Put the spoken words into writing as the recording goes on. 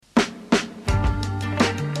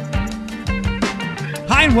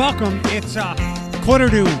Hi and welcome. It's quarter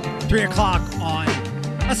to 3 o'clock on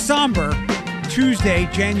a somber Tuesday,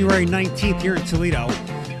 January 19th here in Toledo.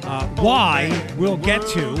 Why we'll get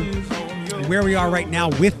to where we are right now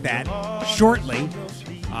with that shortly.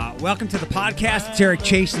 Welcome to the podcast. It's Eric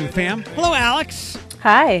Chase and the fam. Hello, Alex.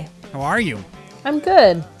 Hi. How are you? I'm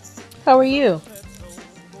good. How are you?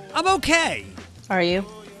 I'm okay. Are you?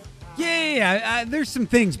 Yeah. There's some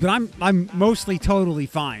things, but I'm mostly totally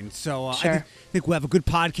fine. So Sure. I think we'll have a good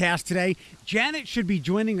podcast today. Janet should be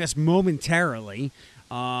joining us momentarily.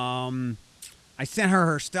 I sent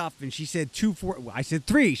her stuff, and she said 2:40. I said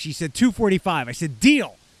 3. She said 2:45. I said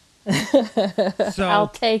deal. So I'll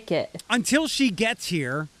take it. until she gets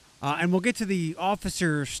here, and we'll get to the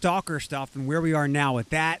officer stalker stuff and where we are now with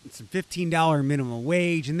that, and some $15 minimum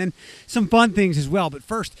wage, and then some fun things as well. But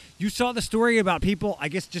first, you saw the story about people, I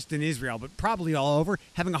guess just in Israel, but probably all over,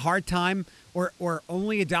 having a hard time or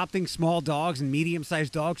only adopting small dogs and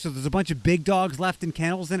medium-sized dogs. So there's a bunch of big dogs left in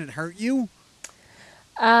kennels, and it hurt you?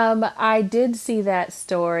 I did see that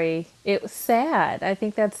story. It was sad. I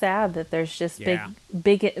think that's sad that there's just Yeah.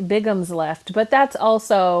 bigums left. But that's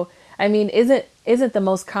also, I mean, isn't the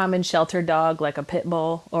most common shelter dog like a pit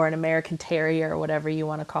bull or an American Terrier or whatever you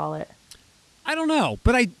want to call it? I don't know,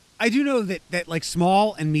 but I do know that like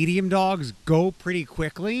small and medium dogs go pretty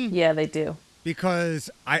quickly. Yeah, they do. Because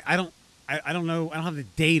I don't know, I don't have the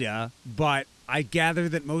data, but I gather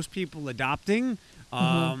that most people adopting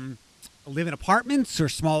live in apartments or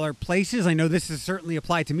smaller places. I know this has certainly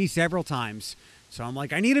applied to me several times. So I'm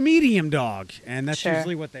like, I need a medium dog, and that's Sure.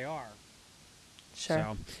 usually what they are. Sure.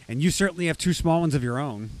 So, and you certainly have 2 small ones of your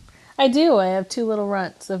own. I do. I have 2 little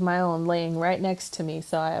runts of my own laying right next to me,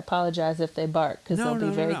 so I apologize if they bark because No, they'll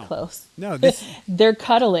be very no. close. No, They're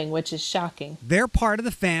cuddling, which is shocking. they're part of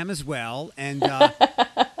the fam as well, and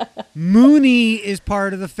Mooney is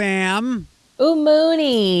part of the fam. Ooh,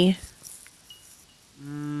 Mooney.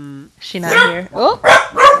 She not here. Oh,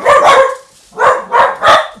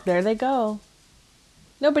 there they go.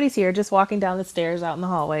 Nobody's here. Just walking down the stairs out in the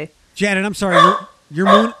hallway. Janet, I'm sorry.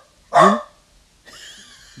 Your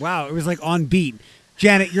wow, it was like on beat.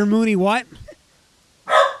 Janet, your Mooney what?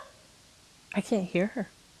 I can't hear her.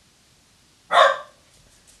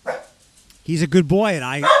 He's a good boy,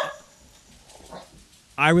 and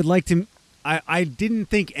I would like to. I didn't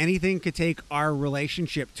think anything could take our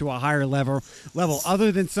relationship to a higher level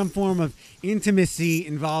other than some form of intimacy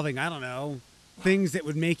involving, I don't know, things that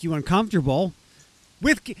would make you uncomfortable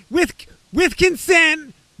with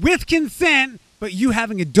consent, but you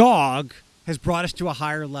having a dog has brought us to a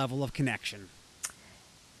higher level of connection.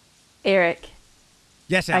 Eric,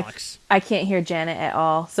 Yes, Alex. I can't hear Janet at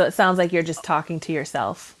all, so it sounds like you're just talking to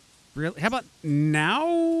yourself. Really? How about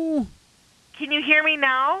now? Can you hear me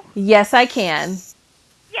now? Yes, I can.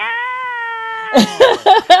 Yeah!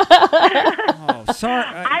 Oh, sorry.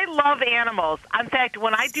 I love animals. In fact,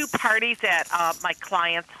 when I do parties at my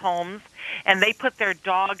clients' homes and they put their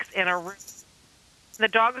dogs in a room, the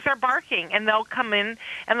dogs are barking, and they'll come in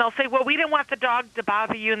and they'll say, well, we didn't want the dog to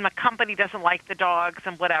bother you, and the company doesn't like the dogs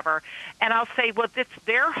and whatever. And I'll say, well, it's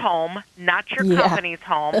their home, not your Yeah. company's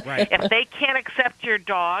home. Right. If they can't accept your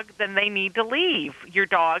dog, then they need to leave your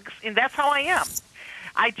dogs. And that's how I am.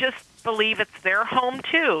 I just believe it's their home,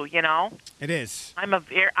 too, you know? It is. I'm a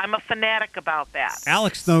fanatic about that.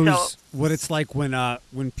 Alex knows what it's like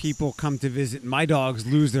when people come to visit. My dogs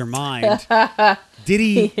lose their mind.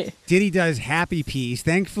 Diddy does happy peas.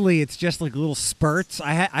 Thankfully, it's just like little spurts.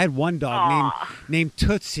 I had one dog named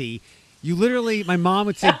Tootsie. You literally, my mom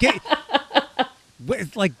would say, get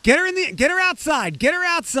her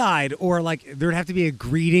outside, or like there'd have to be a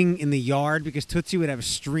greeting in the yard because Tootsie would have a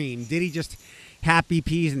stream. Diddy just happy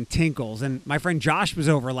peas and tinkles. And my friend Josh was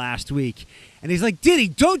over last week, and he's like, Diddy,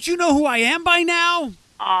 don't you know who I am by now?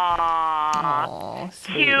 Aw, Oh,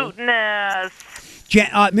 sweetie. cuteness.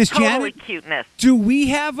 Miss Totally Janet, cuteness. do we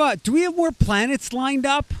have more planets lined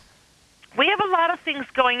up? We have a lot of things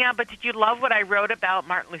going on, but did you love what I wrote about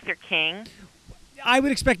Martin Luther King? I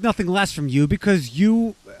would expect nothing less from you because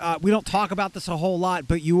we don't talk about this a whole lot,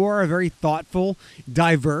 but you are a very thoughtful,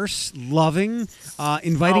 diverse, loving,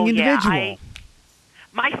 inviting individual.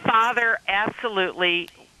 My father absolutely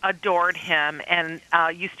adored him and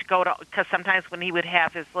used to go to, because sometimes when he would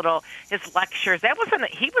have his lectures,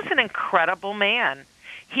 he was an incredible man.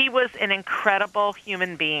 He was an incredible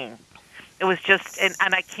human being. It was just, and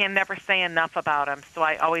I can never say enough about him, so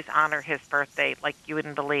I always honor his birthday like you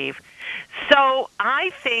wouldn't believe. So I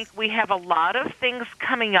think we have a lot of things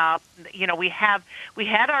coming up. You know, we had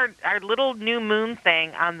our little new moon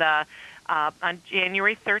thing on the on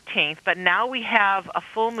January 13th, but now we have a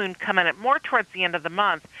full moon coming at more towards the end of the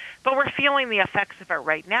month, but we're feeling the effects of it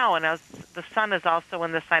right now, and as the sun is also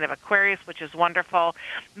in the sign of Aquarius, which is wonderful.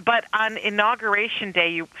 But on Inauguration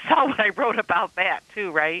Day, you saw what I wrote about that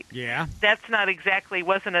too, right? Yeah. That's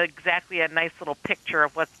wasn't exactly a nice little picture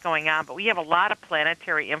of what's going on, but we have a lot of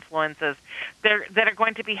planetary influences that are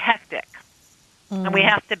going to be hectic. Mm. And we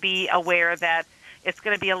have to be aware that it's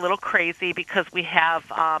going to be a little crazy because we have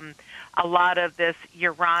a lot of this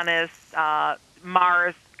Uranus,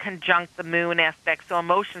 Mars conjunct the moon aspect, so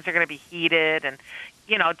emotions are going to be heated, and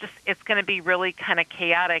just it's going to be really kind of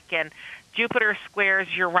chaotic. And Jupiter squares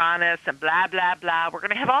Uranus, and blah blah blah. We're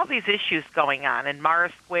going to have all these issues going on. And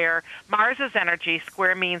Mars is energy.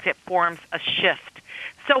 Square means it forms a shift.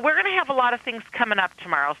 So we're going to have a lot of things coming up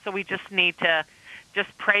tomorrow. So we just need to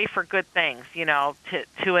just pray for good things,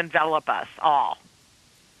 to envelop us all.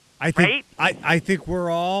 I think right? I think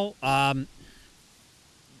we're all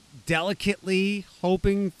delicately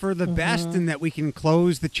hoping for the best, and that we can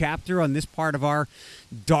close the chapter on this part of our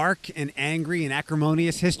dark and angry and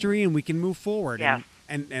acrimonious history, and we can move forward. Yes.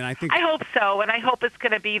 And I think I hope so, and I hope it's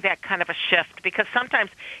going to be that kind of a shift, because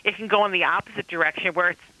sometimes it can go in the opposite direction where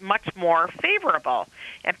it's much more favorable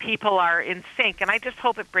and people are in sync. And I just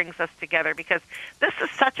hope it brings us together, because this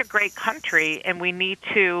is such a great country, and we need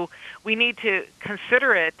to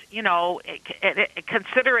consider it,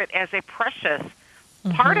 consider it as a precious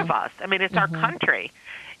part of us. I mean, it's our country.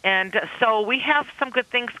 And so we have some good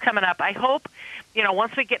things coming up. I hope,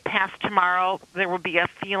 once we get past tomorrow, there will be a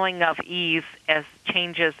feeling of ease as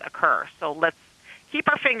changes occur. So let's keep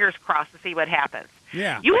our fingers crossed to see what happens.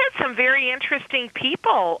 Yeah. You had some very interesting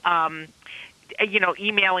people,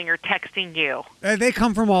 emailing or texting you. They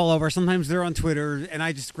come from all over. Sometimes they're on Twitter, and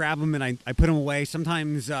I just grab them and I put them away.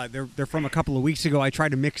 Sometimes they're from a couple of weeks ago. I try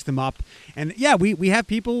to mix them up. And, yeah, we have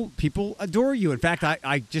people adore you. In fact,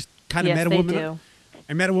 I just kind of met a woman. Do.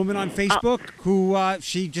 I met a woman on Facebook who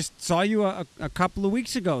she just saw you a couple of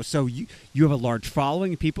weeks ago. So you have a large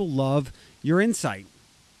following, and people love your insight.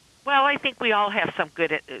 Well, I think we all have some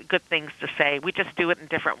good things to say. We just do it in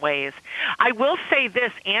different ways. I will say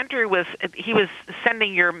this: Andrew was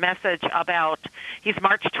sending your message about he's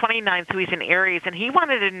March 29th, so he's in Aries, and he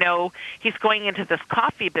wanted to know, he's going into this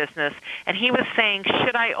coffee business, and he was saying,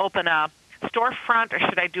 should I open a storefront or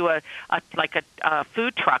should I do a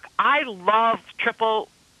food truck? I love triple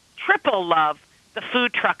love the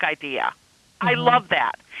food truck idea. I love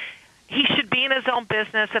that. He should be in his own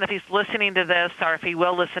business, and if he's listening to this, or if he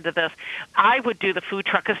will listen to this, I would do the food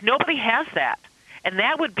truck, because nobody has that. And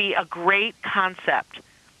that would be a great concept,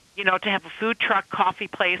 to have a food truck coffee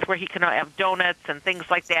place where he can have donuts and things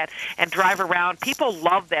like that and drive around. People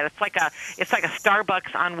love that. It's like a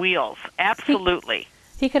Starbucks on wheels. Absolutely.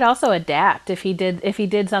 He could also adapt if he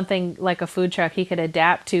did something like a food truck. He could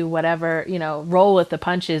adapt to whatever, roll with the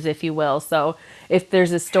punches, if you will. So if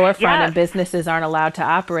there's a storefront and businesses aren't allowed to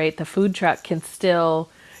operate, the food truck can still,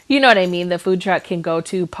 you know what I mean? The food truck can go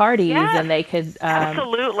to parties and they could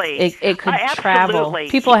absolutely. It could travel.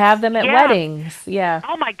 People have them at weddings. Yeah.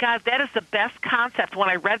 Oh my God, that is the best concept. When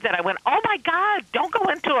I read that, I went, "Oh my God, don't go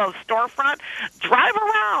into a storefront. Drive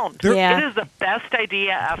around." It is the best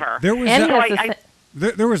idea ever. There was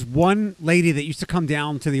There was one lady that used to come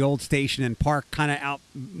down to the old station and park kind of out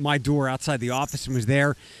my door outside the office, and was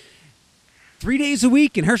there 3 days a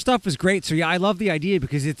week, and her stuff was great. So, yeah, I love the idea,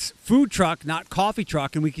 because it's food truck, not coffee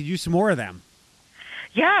truck, and we could use some more of them.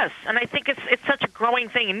 Yes, and I think it's such a growing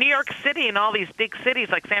thing. In New York City and all these big cities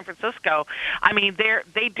like San Francisco, I mean,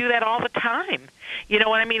 they do that all the time. You know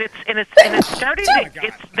what I mean? It's starting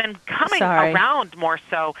it's been coming around more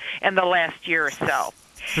so in the last year or so.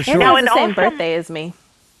 For sure. Annie has the same birthday as me.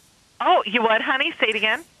 Oh, you what, honey? Say it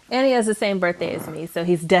again. Annie has the same birthday as me, so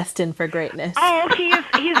he's destined for greatness. Oh,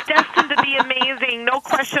 he's destined to be amazing. No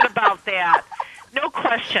question about that. No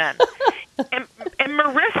question. And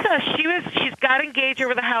Marissa, she's got engaged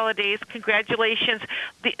over the holidays. Congratulations.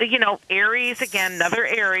 Aries again, another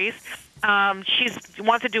Aries. She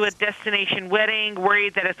wants to do a destination wedding,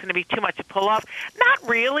 worried that it's going to be too much to pull off. Not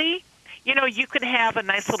really. You could have a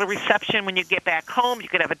nice little reception when you get back home. You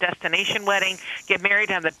could have a destination wedding, get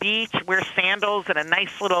married on the beach, wear sandals, and a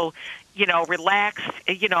nice little, relaxed,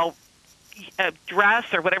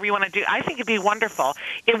 dress or whatever you want to do. I think it'd be wonderful.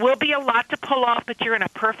 It will be a lot to pull off, but you're in a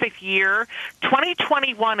perfect year.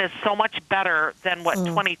 2021 is so much better than what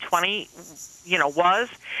 2020 was.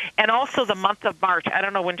 And also the month of March. I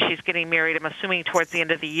don't know when she's getting married. I'm assuming towards the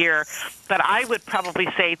end of the year. But I would probably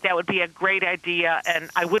say that would be a great idea, and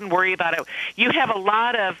I wouldn't worry about it. You have a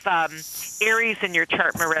lot of Aries in your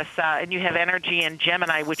chart, Marissa, and you have energy in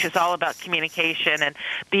Gemini, which is all about communication and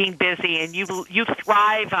being busy, and you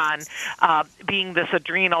thrive on being this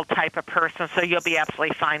adrenal type of person, so you'll be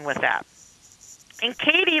absolutely fine with that. And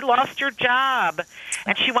Katie lost her job,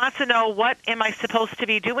 and she wants to know, what am I supposed to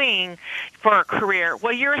be doing for a career?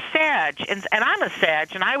 Well, you're a Sag, and I'm a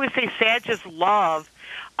Sag, and I always say Sages love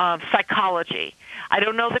psychology. I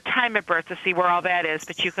don't know the time of birth to see where all that is,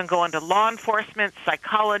 but you can go into law enforcement,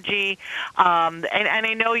 psychology, and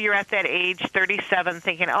I know you're at that age, 37,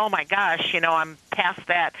 thinking, oh my gosh, I'm past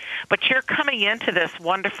that. But you're coming into this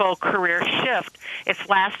wonderful career shift. Its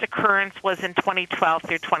last occurrence was in 2012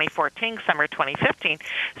 through 2014, summer 2015.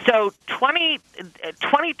 So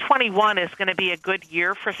 2021 is going to be a good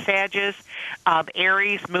year for Sages,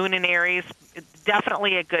 Aries, Moon in Aries,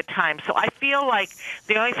 definitely a good time. So I feel like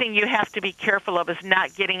the only thing you have to be careful of is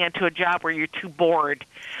not getting into a job where you're too bored,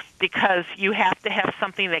 because you have to have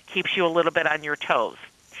something that keeps you a little bit on your toes.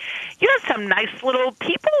 You have some nice little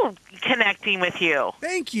people connecting with you.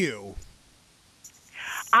 Thank you.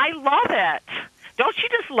 I love it. Don't you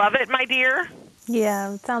just love it, my dear?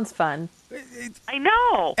 Yeah, it sounds fun. I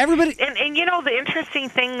know. Everybody, and the interesting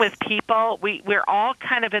thing with people, we're all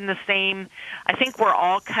kind of in the same. I think we're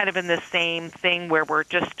all kind of in the same thing where we're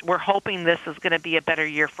hoping this is going to be a better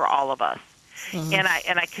year for all of us. Mm-hmm.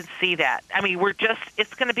 And I can see that. I mean,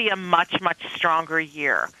 it's going to be a much stronger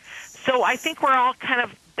year. So I think we're all kind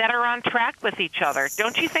of better on track with each other.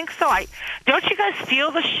 Don't you think so? Don't you guys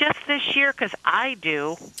feel the shift this year? Because I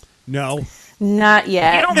do. No. Not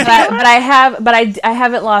yet, you don't but feel it? I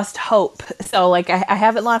haven't lost hope. So like I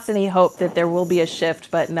haven't lost any hope that there will be a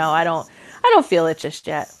shift. But no, I don't feel it just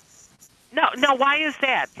yet. No. Why is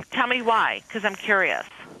that? Tell me why, because I'm curious.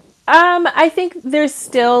 I think there's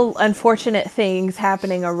still unfortunate things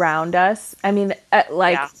happening around us. I mean,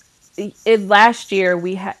 last year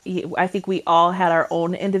I think we all had our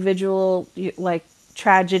own individual like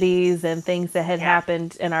tragedies and things that had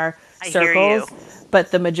happened in our circles.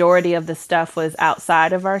 But the majority of the stuff was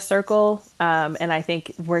outside of our circle. And I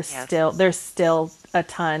think there's still a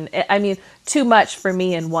ton. I mean, too much for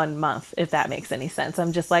me in 1 month, if that makes any sense.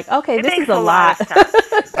 I'm just like, okay, this is a lot.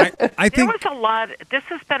 I think there was a lot. This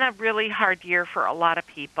has been a really hard year for a lot of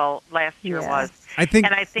people. Last year was. I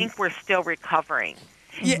think we're still recovering.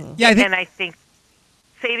 I think,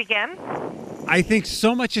 say it again. I think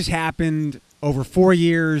so much has happened over 4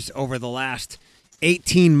 years, over the last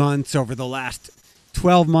 18 months, over the last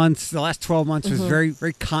 12 months. The last 12 months was very,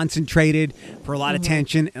 very concentrated for a lot of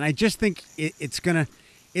tension. And I just think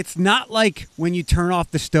it's not like when you turn off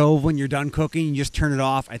the stove when you're done cooking, you just turn it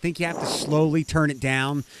off. I think you have to slowly turn it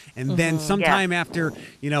down. And then sometime after,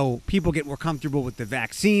 people get more comfortable with the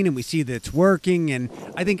vaccine and we see that it's working. And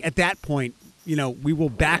I think at that point, we will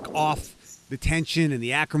back off the tension and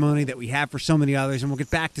the acrimony that we have for so many others, and we'll get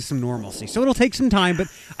back to some normalcy. So it'll take some time, but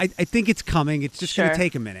I think it's coming. It's just going to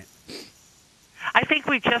take a minute. I think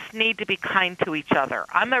we just need to be kind to each other.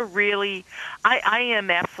 I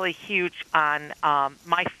am absolutely huge on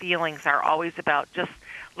my feelings are always about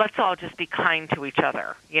let's all just be kind to each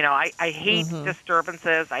other. I hate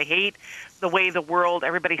disturbances. I hate the way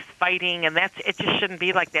everybody's fighting, and it just shouldn't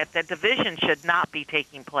be like that. That division should not be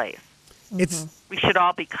taking place. We should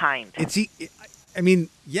all be kind.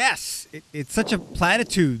 Yes. It's such a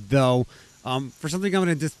platitude, though, for something I'm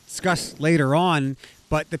going to discuss later on.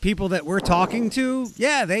 But the people that we're talking to,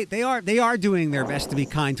 they are doing their best to be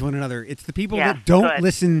kind to one another. It's the people that don't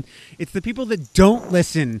listen. It's the people that don't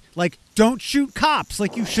listen. Like, don't shoot cops.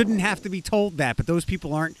 Like, you shouldn't have to be told that. But those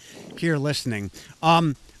people aren't here listening.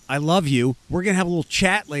 I love you. We're going to have a little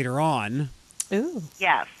chat later on. Ooh.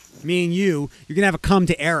 Yes. Me and you're going to have a come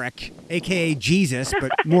to Eric, a.k.a. Jesus,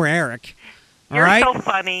 but more Eric. All You're right? so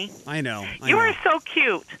funny. I know. You are so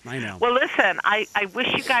cute. I know. Well, listen, I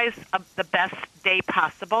wish you guys the best day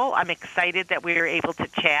possible. I'm excited that we were able to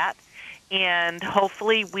chat, and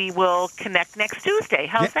hopefully we will connect next Tuesday.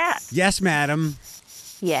 How's that? Yes, madam.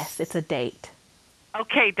 Yes, it's a date.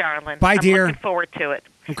 Okay, darling. Bye, dear. I'm looking forward to it.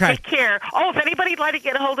 Okay. Take care. Oh, if anybody'd like to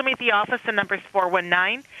get a hold of me at the office, the number's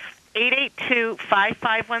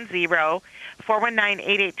 419-882-5510,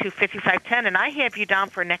 419-882-5510, and I have you down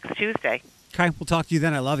for next Tuesday. Okay, we'll talk to you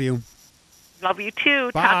then. I love you. Love you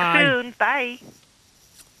too. Bye. Talk soon. Bye.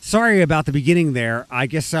 Sorry about the beginning there. I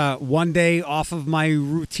guess one day off of my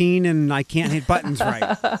routine and I can't hit buttons right.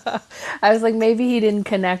 I was like, maybe he didn't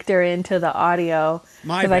connect her into the audio.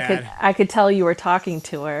 My bad. I could tell you were talking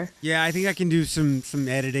to her. Yeah, I think I can do some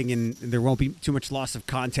editing and there won't be too much loss of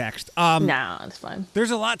context. No, it's fine.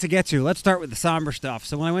 There's a lot to get to. Let's start with the somber stuff.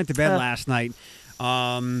 So when I went to bed last night,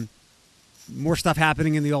 more stuff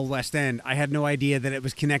happening in the Old West End. I had no idea that it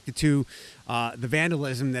was connected to the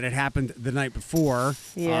vandalism that had happened the night before.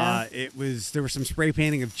 Yeah. There was some spray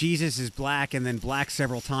painting of Jesus as black and then black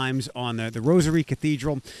several times on the Rosary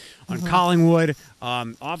Cathedral on Collingwood.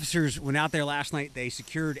 Officers went out there last night. They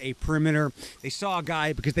secured a perimeter. They saw a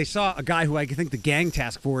guy who I think the gang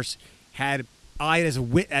task force had eyed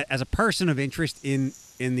as a person of interest in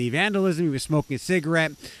the vandalism. He was smoking a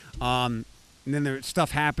cigarette. And then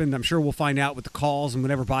stuff happened. I'm sure we'll find out with the calls and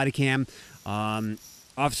whatever body cam.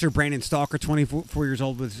 Officer Brandon Stalker, 24 years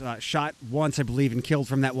old, was shot once, I believe, and killed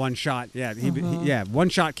from that one shot. Yeah, one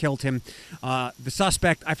shot killed him. The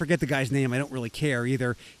suspect, I forget the guy's name. I don't really care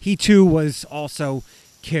either. He, too, was also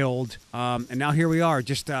killed. And now here we are,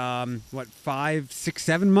 just, 5, 6,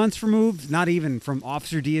 7 months removed? Not even from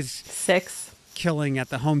Officer Diaz 6 killing at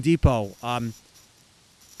the Home Depot. I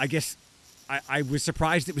guess I was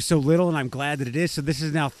surprised it was so little, and I'm glad that it is. So this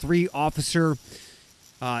is now 3 officer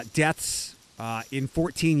deaths in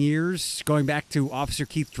 14 years, going back to Officer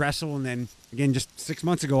Keith Dressel, and then, again, just 6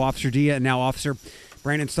 months ago, Officer Dia, and now Officer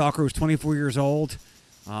Brandon Stalker, was 24 years old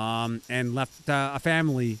and left a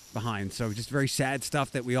family behind. So just very sad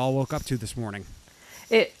stuff that we all woke up to this morning.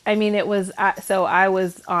 It was, so I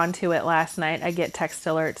was onto it last night. I get text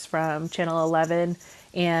alerts from Channel 11,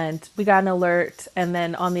 and we got an alert, and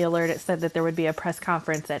then on the alert it said that there would be a press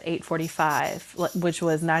conference at 8:45, which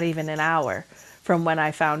was not even an hour from when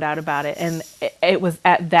I found out about it. And it was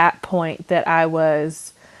at that point that I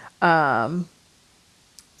was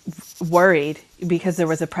worried, because there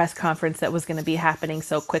was a press conference that was going to be happening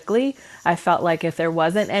so quickly. I felt like if there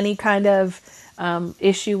wasn't any kind of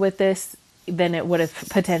issue with this, then it would have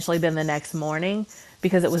potentially been the next morning,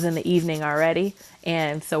 because it was in the evening already.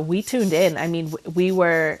 And so we tuned in. I mean,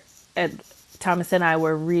 Thomas and I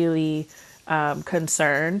were really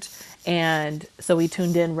concerned. And so we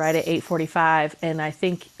tuned in right at 8:45. And I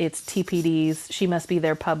think it's TPD's, she must be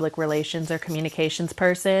their public relations or communications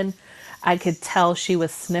person. I could tell she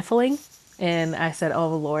was sniffling. And I said,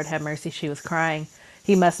 oh, Lord, have mercy. She was crying.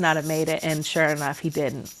 He must not have made it. And sure enough, he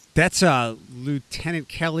didn't. That's Lieutenant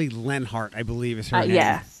Kelly Lenhart, I believe is her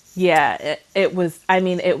name. Yeah. It was,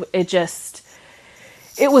 it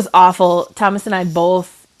was awful. Thomas and I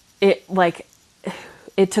both, it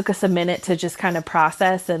took us a minute to just kind of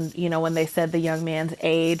process. And, when they said the young man's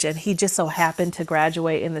age, and he just so happened to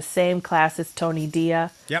graduate in the same class as Tony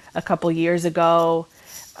Dia a couple years ago.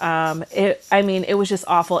 It was just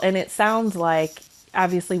awful. And it sounds like,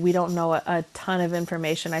 obviously we don't know a ton of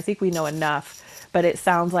information. I think we know enough. But it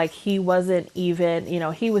sounds like he wasn't even,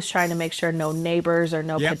 he was trying to make sure no neighbors or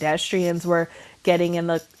no pedestrians were getting in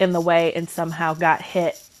the way, and somehow got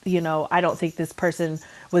hit. I don't think this person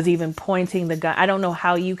was even pointing the gun. I don't know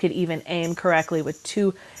how you could even aim correctly with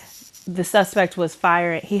two. The suspect was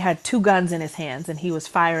firing. He had 2 guns in his hands, and he was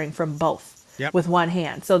firing from both with one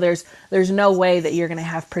hand. So there's no way that you're going to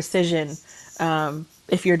have precision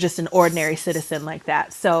if you're just an ordinary citizen like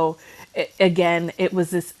that. So it was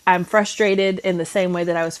this, I'm frustrated in the same way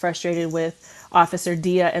that I was frustrated with Officer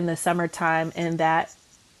Dia in the summertime, and that,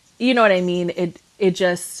 you know what I mean? It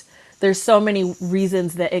just, there's so many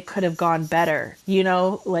reasons that it could have gone better,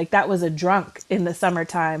 like that was a drunk in the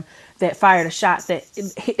summertime that fired a shot that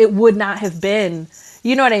it would not have been,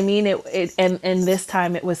 you know what I mean? And this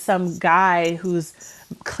time it was some guy who's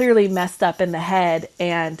clearly messed up in the head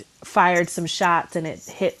and fired some shots, and it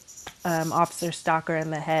hit Officer Stalker in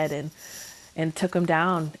the head and took him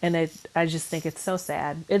down. And I just think it's so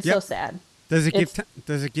sad. It's so sad. Does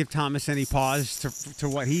it give Thomas any pause to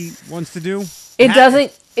what he wants to do? It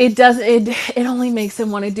doesn't. It only makes him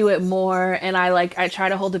want to do it more. And I try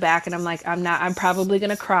to hold it back, and I'm probably going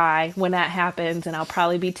to cry when that happens, and I'll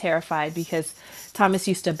probably be terrified, because Thomas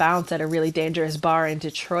used to bounce at a really dangerous bar in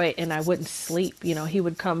Detroit, and I wouldn't sleep. He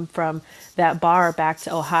would come from that bar back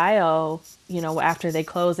to Ohio, after they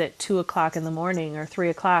close at 2:00 in the morning or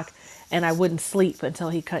 3:00, and I wouldn't sleep until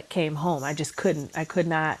he came home. I just couldn't. I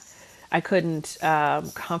couldn't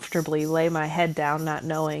comfortably lay my head down, not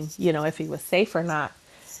knowing, if he was safe or not.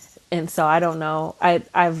 And so I don't know.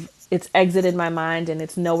 It's exited my mind, and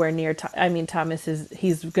it's nowhere near. Thomas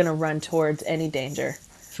he's going to run towards any danger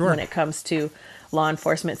when it comes to law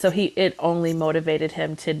enforcement. So it only motivated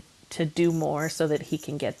him to do more so that he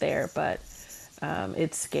can get there. But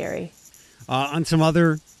it's scary. On some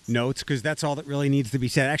other notes, because that's all that really needs to be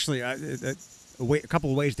said. Actually, a couple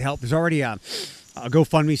of ways to help. There's already a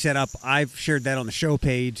GoFundMe set up. I've shared that on the show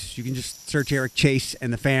page. You can just search Eric Chase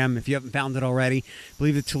and the fam if you haven't found it already. I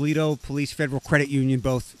believe the Toledo Police Federal Credit Union,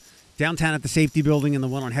 both downtown at the Safety Building and the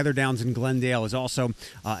one on Heather Downs in Glendale, is also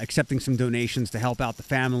accepting some donations to help out the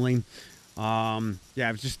family. It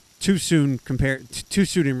was just too soon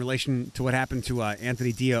in relation to what happened to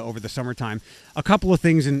Anthony Dia over the summertime. A couple of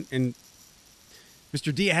things, and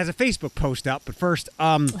Mr. Dia has a Facebook post up, but first,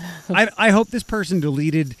 I hope this person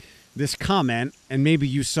deleted this comment, and maybe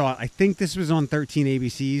you saw it. I think this was on 13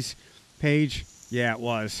 ABC's page. Yeah, it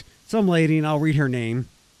was. Some lady, and I'll read her name,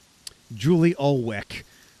 Julie Ulwick.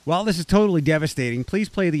 While this is totally devastating, please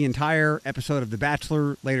play the entire episode of The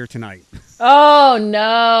Bachelor later tonight. Oh,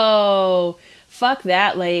 no. Fuck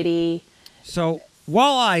that lady. So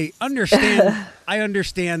while I understand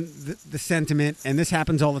the sentiment, and this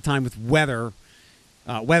happens all the time with weather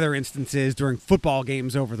instances during football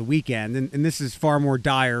games over the weekend, and this is far more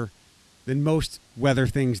dire than most weather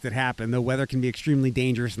things that happen, though weather can be extremely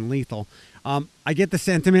dangerous and lethal. I get the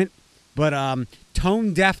sentiment, but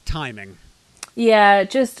tone-deaf timing. Yeah,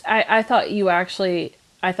 just I thought you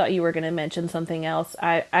were going to mention something else.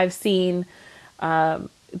 I've seen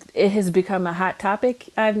it has become a hot topic,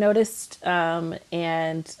 I've noticed,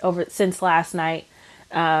 and since last night,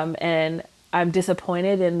 and I'm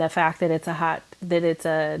disappointed in the fact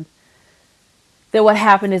that that what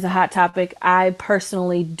happened is a hot topic. I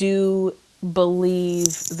personally do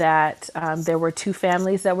believe that there were two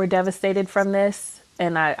families that were devastated from this,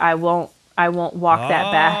 and I won't walk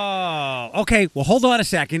that back. Oh, okay. Well, hold on a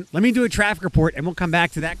second. Let me do a traffic report, and we'll come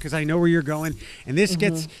back to that because I know where you're going. And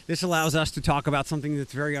this allows us to talk about something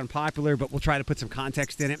that's very unpopular, but we'll try to put some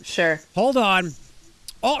context in it. Sure. Hold on.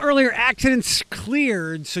 All earlier accidents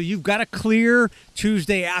cleared, so you've got a clear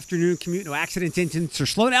Tuesday afternoon commute. No accidents, incidents, or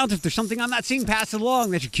slowdowns. If there's something I'm not seeing, pass it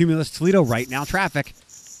along. That's your Cumulus Toledo right now traffic.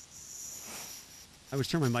 I was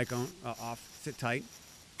turning my mic off. Sit tight.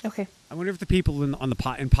 Okay. I wonder if the people in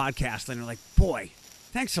podcast land are like, boy,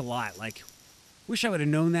 thanks a lot. Like, wish I would have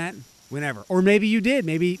known that whenever. Or maybe you did.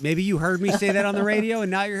 Maybe you heard me say that on the radio,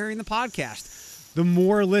 and now you're hearing the podcast. The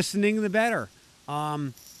more listening, the better.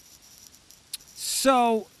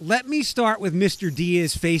 So let me start with Mr.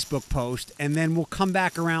 Dia's Facebook post, and then we'll come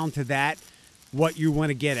back around to that, what you want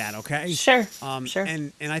to get at, okay? Sure. Sure.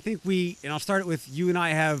 And I think I'll start it with you and I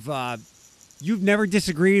have, you've never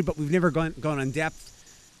disagreed, but we've never gone in depth.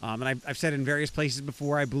 And I've said in various places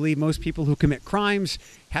before, I believe most people who commit crimes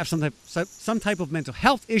have some type of mental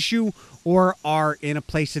health issue or are in a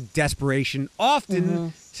place of desperation,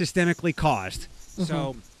 often systemically caused.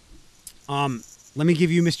 So, let me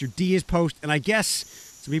give you Mr. Dia's post, and I guess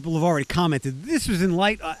some people have already commented. This was in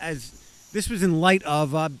light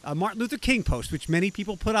of a Martin Luther King post, which many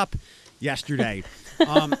people put up yesterday.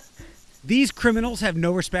 These criminals have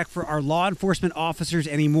no respect for our law enforcement officers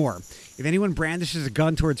anymore. If anyone brandishes a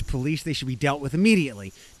gun towards police, they should be dealt with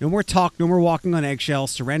immediately. No more talk, no more walking on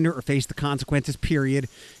eggshells, surrender or face the consequences, period.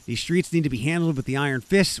 These streets need to be handled with the iron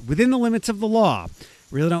fists within the limits of the law.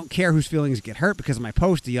 Really don't care whose feelings get hurt because of my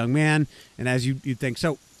post, a young man. And as you'd think.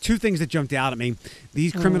 So, two things that jumped out at me.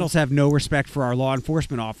 These criminals have no respect for our law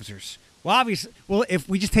enforcement officers. Well, if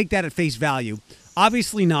we just take that at face value,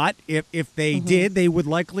 obviously not. If they did, they would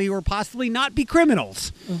likely or possibly not be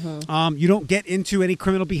criminals. You don't get into any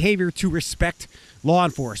criminal behavior to respect law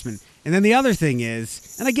enforcement. And then the other thing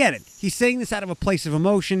is, and I get it, he's saying this out of a place of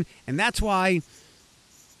emotion, and that's why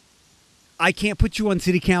I can't put you on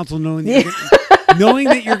city council knowing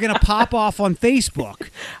that you're going to pop off on Facebook.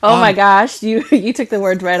 Oh my gosh, you took the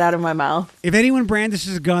words right out of my mouth. If anyone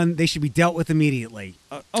brandishes a gun, they should be dealt with immediately.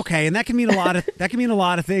 Okay, and that can mean a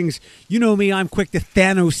lot of things. You know me, I'm quick to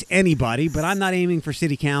Thanos anybody, but I'm not aiming for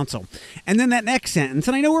city council. And then that next sentence,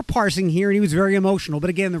 and I know we're parsing here, and he was very emotional, but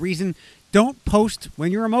again, the reason, don't post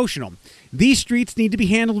when you're emotional. These streets need to be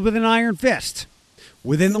handled with an iron fist,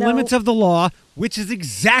 within the limits of the law, which is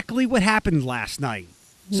exactly what happened last night.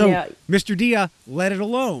 So, Mr. Dia, let it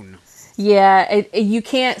alone. Yeah, you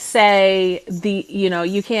can't say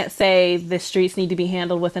the streets need to be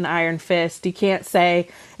handled with an iron fist. You can't say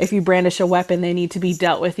if you brandish a weapon, they need to be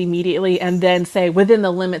dealt with immediately, and then say within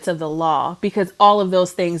the limits of the law, because all of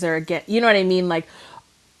those things are again, you know what I mean? Like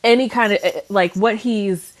any kind of like what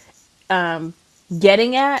he's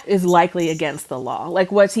getting at is likely against the law.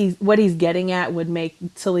 Like what he's getting at would make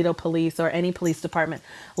Toledo Police or any police department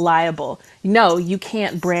liable. No, you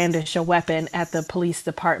can't brandish a weapon at the police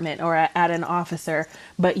department or at an officer,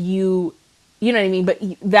 but you you know what I mean? But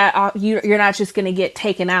you're not just going to get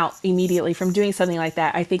taken out immediately from doing something like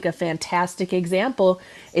that. I think a fantastic example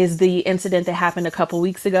is the incident that happened a couple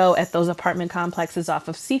weeks ago at those apartment complexes off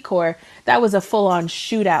of Secor. That was a full-on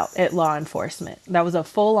shootout at law enforcement. That was a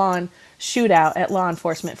full-on shootout at law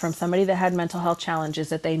enforcement from somebody that had mental health challenges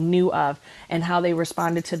that they knew of, and how they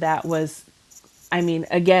responded to that was, I mean,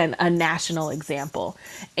 again, a national example.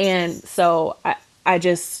 And so I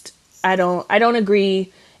don't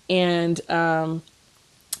agree. And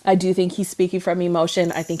I do think he's speaking from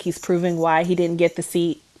emotion. I think he's proving why he didn't get the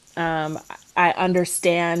seat. I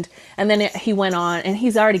understand. And then he went on, and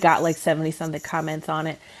he's already got like 70 something comments on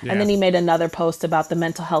it. Yeah. And then he made another post about the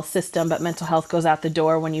mental health system, but mental health goes out the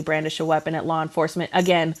door when you brandish a weapon at law enforcement.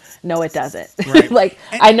 Again, no, it doesn't. Right. Like,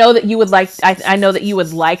 and I know that you would like, I know that you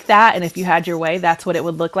would like that. And if you had your way, that's what it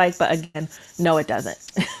would look like. But again, no, it doesn't.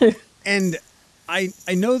 And I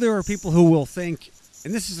know there are people who will think,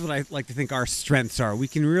 and this is what I like to think our strengths are, we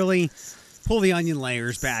can really pull the onion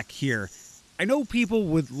layers back here. I know people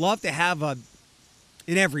would love to have an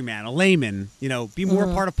everyman, a layman, be more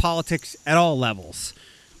part of politics at all levels.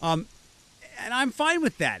 And I'm fine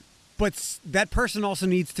with that. But that person also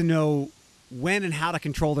needs to know when and how to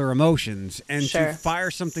control their emotions. And to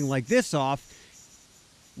fire something like this off,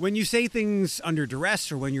 when you say things under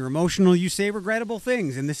duress or when you're emotional, you say regrettable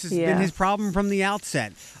things. And this has been his problem from the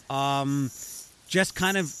outset. Just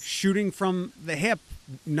kind of shooting from the hip,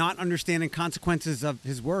 not understanding consequences of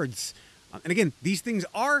his words. And again, these things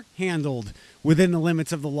are handled within the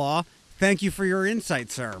limits of the law. Thank you for your insight,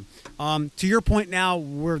 sir. To your point now,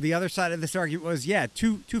 where the other side of this argument was,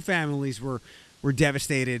 two families were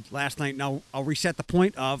devastated last night. Now, I'll reset the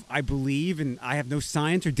point of, I believe, and I have no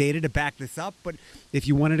science or data to back this up, but if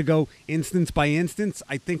you wanted to go instance by instance,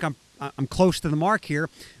 I think I'm close to the mark here.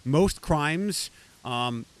 Most crimes,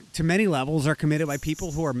 to many levels, are committed by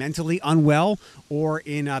people who are mentally unwell or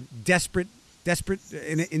in a desperate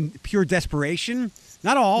in pure desperation.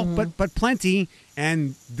 Not all, but plenty.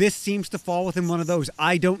 And this seems to fall within one of those.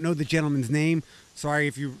 I don't know the gentleman's name. Sorry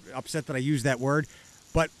if you're upset that I used that word.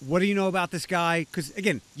 But what do you know about this guy? Because,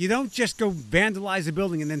 again, you don't just go vandalize a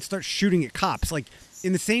building and then start shooting at cops. Like,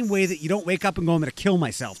 in the same way that you don't wake up and go, I'm going to kill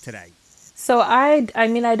myself today. So I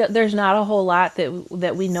mean, there's not a whole lot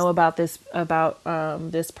that we know about this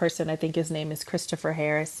person. I think his name is Christopher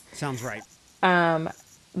Harris. Sounds right.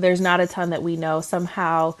 There's not a ton that we know.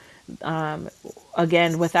 Somehow,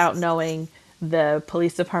 again, without knowing, the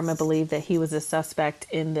police department believed that he was a suspect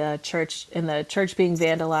in the church being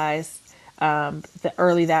vandalized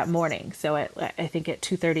early that morning. So I think at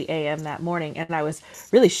 2:30 a.m. that morning. And I was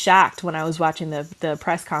really shocked when I was watching the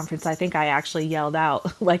press conference. I think I actually yelled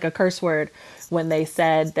out like a curse word when they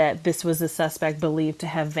said that this was a suspect believed to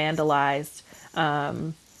have vandalized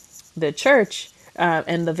the church.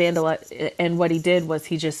 And what he did was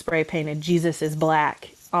he just spray painted "Jesus is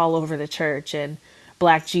black" all over the church and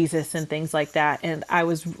 "Black Jesus" and things like that. And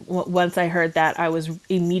once I heard that, I was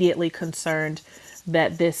immediately concerned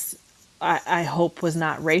that this, I hope, was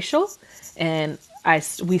not racial. And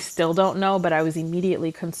we still don't know, but I was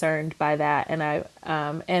immediately concerned by that. And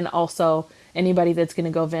and also anybody that's going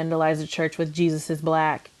to go vandalize a church with "Jesus is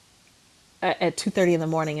black" at 2:30 in the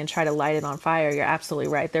morning and try to light it on fire, you're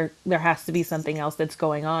absolutely right. There has to be something else that's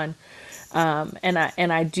going on.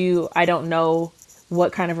 I don't know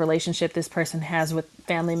what kind of relationship this person has with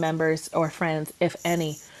family members or friends, if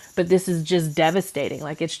any, but this is just devastating.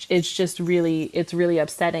 Like it's really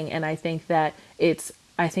upsetting. And I think that it's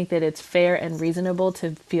fair and reasonable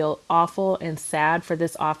to feel awful and sad for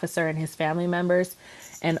this officer and his family members,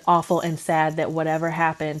 and awful and sad that whatever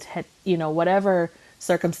happened whatever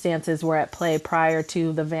circumstances were at play prior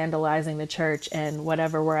to the vandalizing the church, and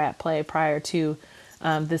whatever were at play prior to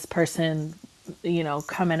this person,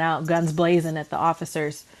 coming out guns blazing at the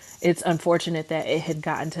officers. It's unfortunate that it had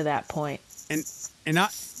gotten to that point. And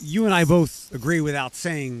you and I both agree without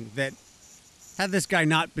saying that had this guy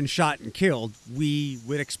not been shot and killed, we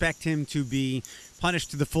would expect him to be punished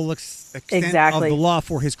to the full extent of the law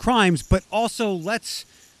for his crimes. But also let's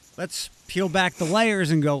peel back the layers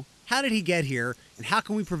and go, how did he get here, and how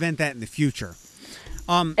can we prevent that in the future?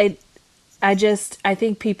 I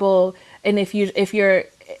think people, and if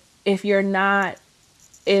you're not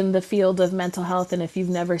in the field of mental health, and if you've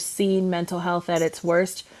never seen mental health at its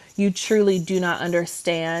worst, you truly do not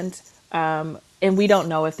understand. And we don't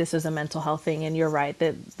know if this is a mental health thing, and you're right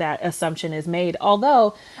that assumption is made.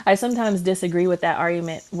 Although I sometimes disagree with that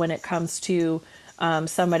argument when it comes to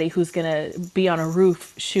somebody who's going to be on a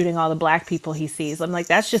roof shooting all the black people he sees. I'm like,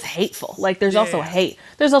 that's just hateful. Like, there's also hate.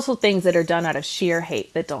 There's also things that are done out of sheer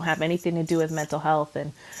hate that don't have anything to do with mental health.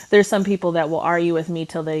 And there's some people that will argue with me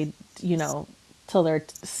till they, till they're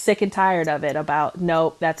sick and tired of it about,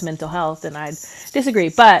 nope, that's mental health. And I disagree.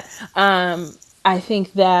 But I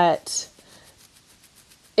think that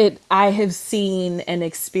I have seen and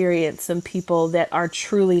experienced some people that are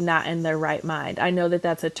truly not in their right mind. I know that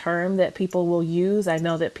that's a term that people will use. I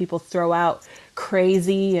know that people throw out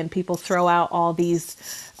crazy and people throw out all these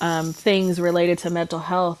things related to mental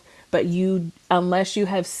health. But unless you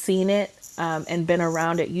have seen it and been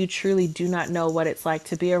around it, you truly do not know what it's like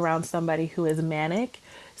to be around somebody who is manic,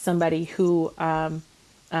 somebody who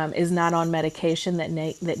is not on medication, that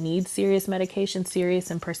needs serious medication, serious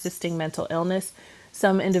and persisting mental illness.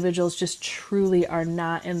 Some individuals just truly are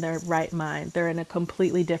not in their right mind. They're in a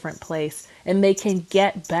completely different place, and they can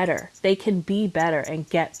get better. They can be better and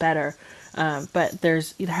get better. But there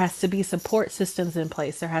has to be support systems in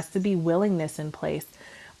place. There has to be willingness in place,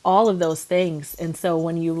 all of those things. And so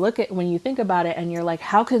when you think about it and you're like,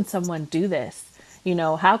 how can someone do this?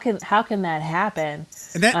 How can that happen?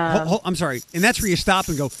 And that, I'm sorry. And that's where you stop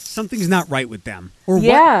and go, something's not right with them. Or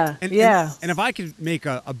yeah. What? Yeah. And if I could make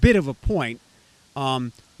a bit of a point,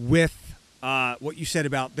 with what you said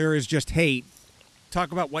about there is just hate,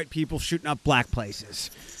 talk about white people shooting up black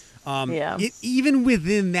places. Even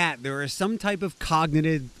within that, there is some type of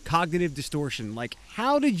cognitive distortion. Like,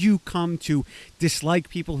 how did you come to dislike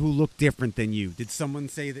people who look different than you? Did someone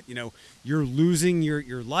say that, you're losing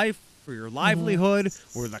your life or your livelihood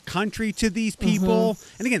or the country to these people?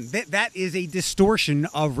 And again, that is a distortion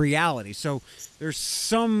of reality. So there's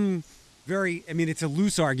some... it's a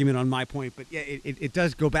loose argument on my point, but yeah, it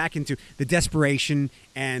does go back into the desperation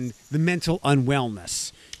and the mental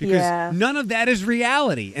unwellness, because none of that is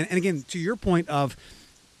reality. And again, to your point of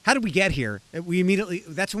how did we get here?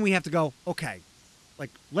 That's when we have to go, okay,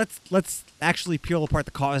 like let's actually peel apart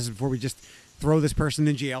the causes before we just throw this person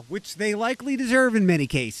in jail, which they likely deserve in many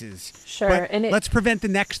cases. Sure. But let's prevent the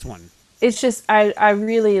next one. It's just, I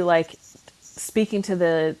really like speaking to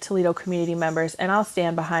the Toledo community members, and I'll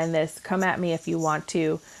stand behind this. Come at me if you want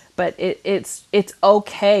to, but it's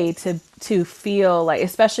okay to feel like,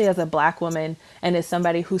 especially as a black woman and as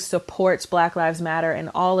somebody who supports Black Lives Matter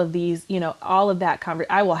and all of these, all of that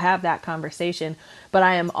I will have that conversation, but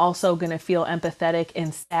I am also going to feel empathetic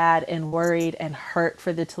and sad and worried and hurt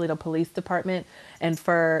for the Toledo Police Department and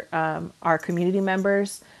for our community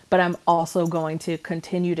members. But I'm also going to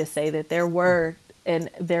continue to say that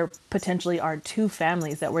there potentially are two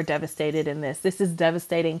families that were devastated in this. This is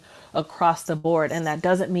devastating across the board. And that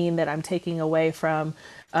doesn't mean that I'm taking away from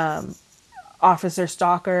Officer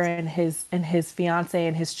Stalker and his fiance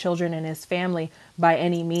and his children and his family by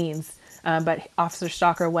any means. But Officer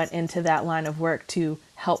Stalker went into that line of work to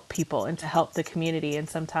help people and to help the community. And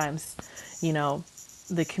sometimes,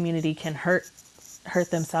 the community can hurt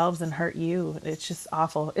themselves and hurt you. It's just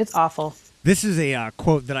awful. It's awful. This is a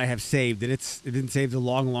quote that I have saved, and it's been saved a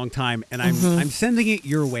long, long time, and I'm sending it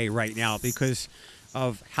your way right now because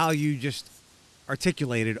of how you just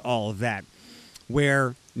articulated all of that,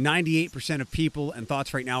 where 98% of people and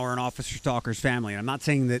thoughts right now are in Officer Stalker's family. And I'm not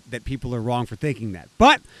saying that people are wrong for thinking that,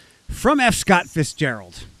 but from F. Scott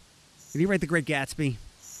Fitzgerald. Did he write The Great Gatsby?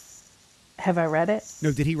 Have I read it?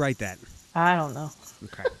 No, did he write that? I don't know.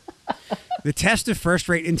 Okay. The test of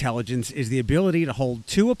first-rate intelligence is the ability to hold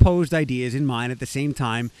two opposed ideas in mind at the same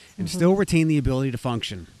time and still retain the ability to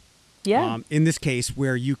function. Yeah. In this case,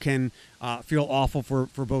 where you can feel awful for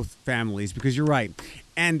both families, because you're right.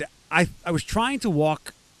 And I was trying to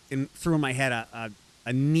walk through in my head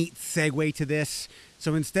a neat segue to this.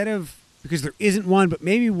 So instead of, because there isn't one, but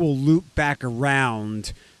maybe we'll loop back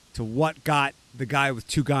around to what got the guy with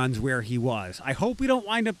two guns where he was. I hope we don't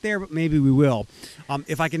wind up there, but maybe we will.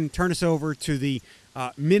 If I can turn us over to the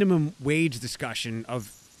minimum wage discussion of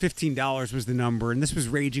 $15 was the number, and this was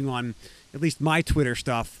raging on at least my Twitter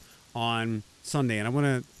stuff on Sunday, and I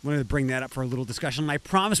want to bring that up for a little discussion. And I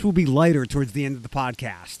promise we'll be lighter towards the end of the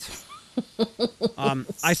podcast.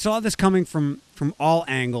 I saw this coming from all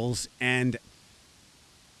angles, and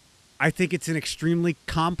I think it's an extremely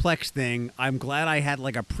complex thing. I'm glad I had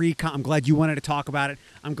like I'm glad you wanted to talk about it.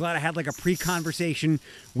 I'm glad I had like a pre-conversation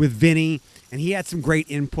with Vinny, and he had some great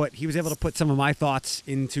input. He was able to put some of my thoughts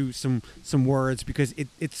into some words, because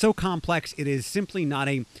it's so complex. It is simply not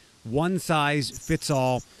a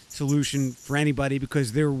one-size-fits-all solution for anybody,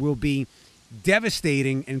 because there will be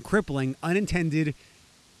devastating and crippling unintended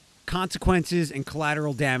consequences and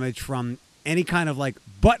collateral damage from any kind of like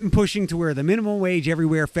button pushing to where the minimum wage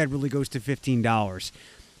everywhere federally goes to $15.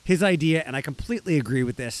 his idea, and I completely agree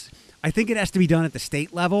with this. I think it has to be done at the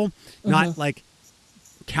state level, not like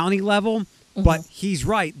county level. But he's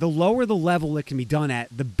right. The lower the level it can be done at,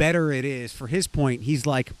 the better it is. For his point, he's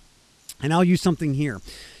like, and I'll use something here.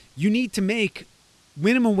 You need to make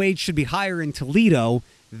minimum wage should be higher in Toledo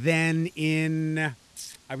than in,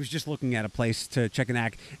 I was just looking at a place to check an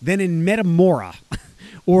act, than in Metamora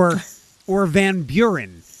or Van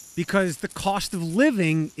Buren, because the cost of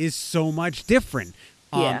living is so much different.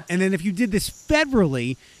 And then if you did this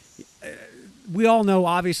federally, we all know,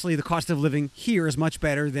 obviously, the cost of living here is much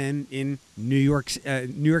better than in New York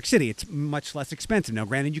City. It's much less expensive. Now,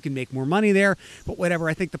 granted, you can make more money there, but whatever.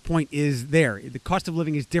 I think the point is there. The cost of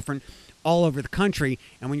living is different all over the country,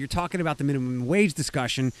 and when you're talking about the minimum wage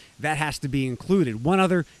discussion, that has to be included. One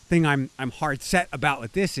other thing I'm hard set about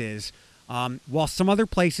with this is, while some other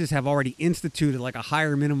places have already instituted like a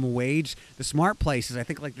higher minimum wage, the smart places, I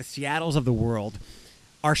think like the Seattles of the world,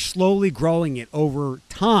 are slowly growing it over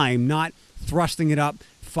time, not thrusting it up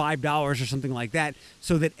 $5 or something like that,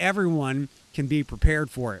 so that everyone can be prepared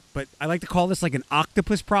for it. But I like to call this like an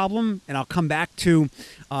octopus problem, and I'll come back to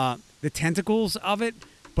the tentacles of it.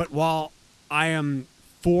 But while I am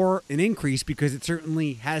for an increase because it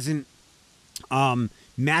certainly hasn't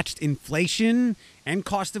matched inflation and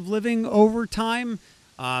cost of living over time,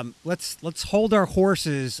 let's hold our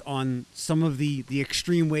horses on some of the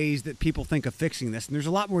extreme ways that people think of fixing this. And there's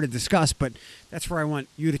a lot more to discuss, but that's where I want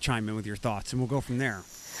you to chime in with your thoughts, and we'll go from there.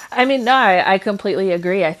 I mean, no, I completely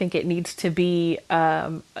agree. I think it needs to be,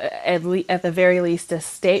 at the very least, a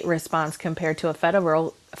state response compared to a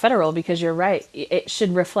federal, because you're right. It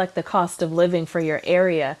should reflect the cost of living for your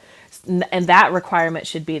area. And that requirement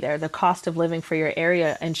should be there, the cost of living for your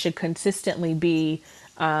area, and should consistently be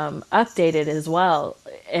updated as well,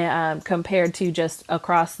 compared to just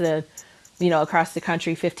across the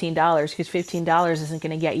country, $15, because $15 isn't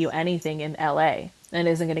going to get you anything in LA, and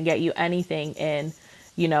isn't going to get you anything in,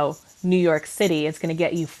 New York City. It's going to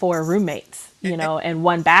get you 4 roommates, and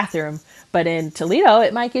 1 bathroom. But in Toledo,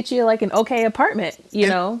 it might get you like an okay apartment,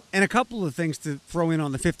 know. And a couple of things to throw in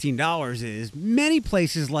on the $15 is many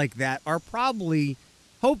places like that are probably,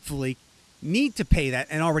 hopefully, need to pay that,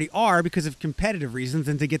 and already are, because of competitive reasons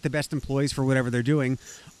and to get the best employees for whatever they're doing.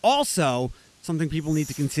 Also, something people need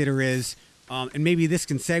to consider is, and maybe this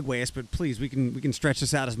can segue us, but please, we can stretch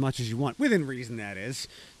this out as much as you want, within reason, that is,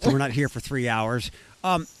 so we're not here for 3 hours.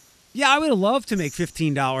 I would have loved to make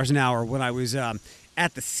 $15 an hour when I was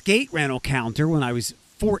at the skate rental counter when I was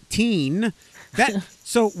 14.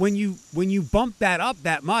 So when you bump that up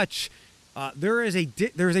that much, there's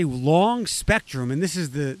a long spectrum, and this is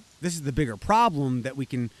the bigger problem that we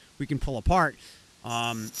can pull apart.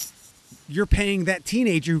 You're paying that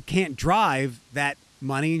teenager who can't drive that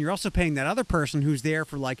money, and you're also paying that other person who's there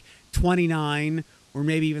for like 29 or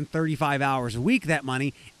maybe even 35 hours a week that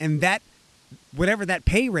money, and that whatever that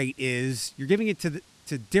pay rate is, you're giving it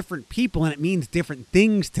to different people, and it means different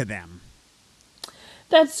things to them.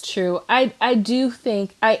 That's true. I do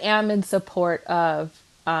think I am in support of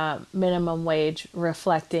minimum wage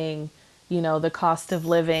reflecting, the cost of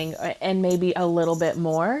living, and maybe a little bit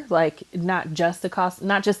more, like not just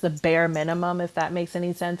the bare minimum, if that makes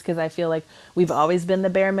any sense. Because I feel like we've always been the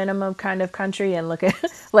bare minimum kind of country, and look at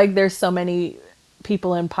like there's so many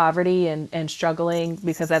people in poverty and struggling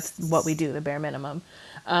because that's what we do, the bare minimum.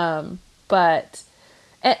 But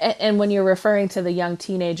when you're referring to the young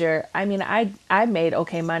teenager, I mean, I made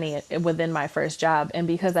okay money within my first job. And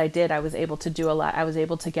because I was able to do a lot. I was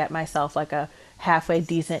able to get myself like a halfway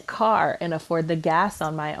decent car and afford the gas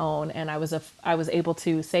on my own. And I was able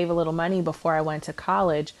to save a little money before I went to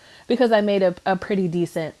college because I made a pretty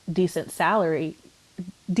decent salary,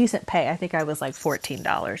 decent pay. I think I was like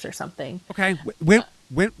 $14 or something. Okay.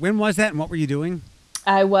 When was that, and what were you doing?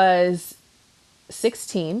 I was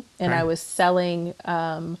 16, and Okay. I was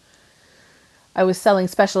selling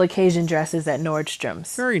special occasion dresses at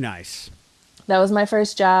Nordstrom's. Very nice. That was my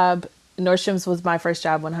first job. Nordstrom's was my first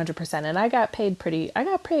job 100%, and I got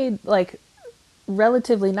paid like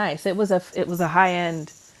relatively nice. It was a high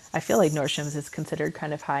end. I feel like Nordstrom's is considered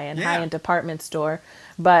kind of high end department store,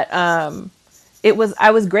 but I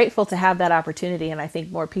was grateful to have that opportunity, and I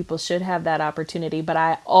think more people should have that opportunity. But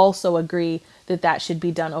I also agree that should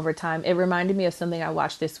be done over time. It reminded me of something I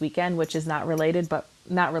watched this weekend, which is not related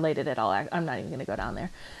at all. I'm not even going to go down there.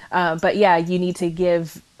 But yeah, you need to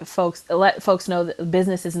let folks know, that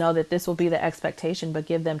businesses know that this will be the expectation, but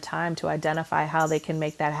give them time to identify how they can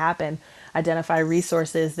make that happen, identify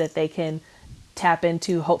resources that they can tap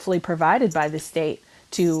into, hopefully provided by the state,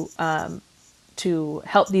 to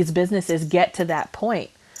help these businesses get to that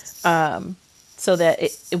point. so that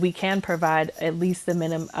we can provide at least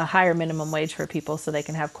a higher minimum wage for people so they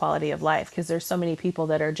can have quality of life. Because there's so many people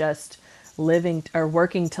that are just living or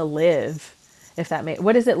working to live. If that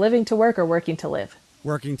what is it, living to work or working to live?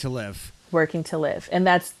 Working to live. Working to live. And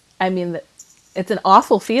that's, I mean, it's an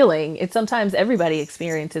awful feeling. It's sometimes everybody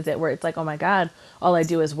experiences it where it's like, oh my God, all I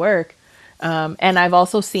do is work. And I've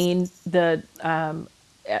also seen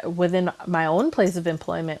within my own place of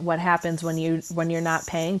employment, what happens when you're not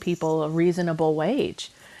paying people a reasonable wage.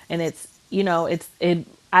 And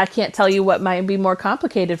I can't tell you what might be more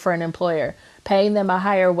complicated for an employer, paying them a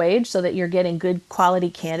higher wage so that you're getting good quality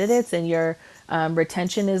candidates and your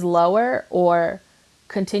retention is lower, or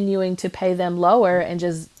continuing to pay them lower and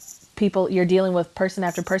just you're dealing with person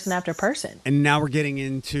after person after person. And now we're getting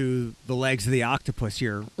into the legs of the octopus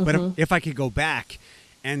here. Mm-hmm. But if I could go back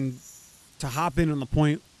and to hop in on the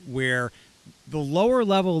point where the lower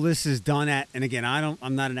level this is done at, and again,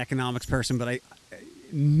 I'm not an economics person, but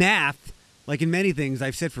math, like in many things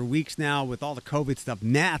I've said for weeks now with all the COVID stuff,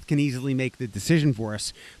 math can easily make the decision for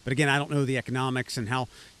us. But again, I don't know the economics and how,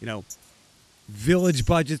 village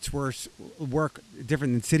budgets work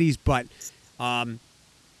different than cities, but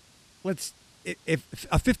if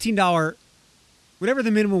a $15, whatever the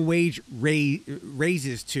minimum wage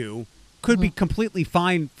raises to, could be completely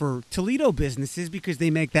fine for Toledo businesses because they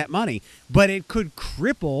make that money. But it could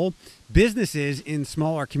cripple businesses in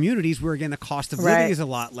smaller communities where, again, the cost of living is a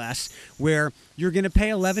lot less, where you're going to pay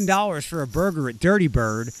 $11 for a burger at Dirty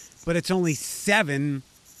Bird, but it's only $7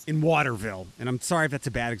 in Waterville. And I'm sorry if that's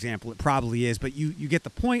a bad example. It probably is. But you get the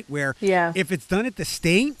point where if it's done at the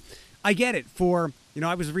state, I get it.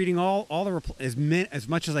 I was reading all the as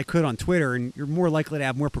much as I could on Twitter, and you're more likely to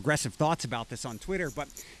have more progressive thoughts about this on Twitter. But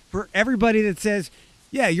for everybody that says,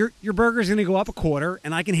 yeah, your burger's going to go up a quarter,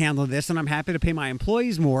 and I can handle this, and I'm happy to pay my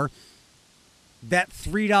employees more, that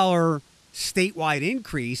 $3 statewide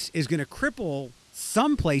increase is going to cripple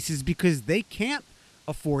some places because they can't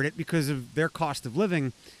afford it because of their cost of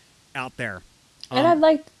living out there. And I'd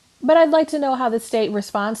like to know how the state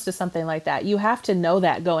responds to something like that. You have to know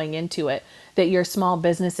that going into it, that your small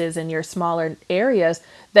businesses in your smaller areas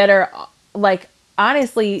that are, like,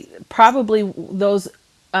 honestly, probably those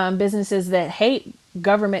businesses that hate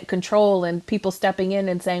government control and people stepping in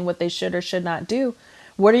and saying what they should or should not do.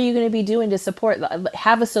 What are you going to be doing to support?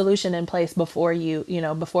 Have a solution in place before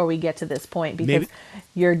before we get to this point, because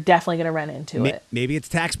you're definitely going to run into it. Maybe it's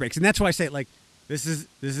tax breaks, and that's why I say, like, this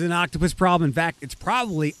is an octopus problem. In fact, it's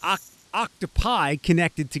probably octopi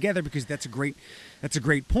connected together, because that's a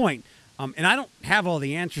great point. And I don't have all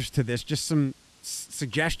the answers to this, just some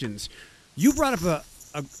suggestions. You brought up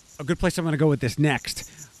a good place I'm going to go with this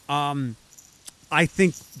next. I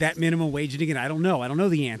think that minimum wage, and again, I don't know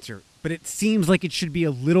the answer, but it seems like it should be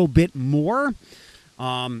a little bit more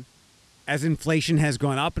as inflation has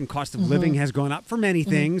gone up and cost of living has gone up for many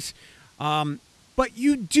things. But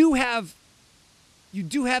you do have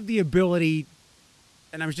the ability,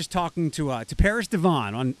 and I was just talking to Paris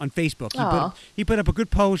Devon on Facebook. He put up a good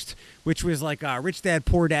post, which was like rich dad,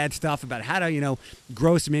 poor dad stuff about how to,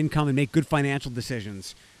 grow some income and make good financial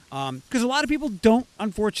decisions. Because a lot of people don't,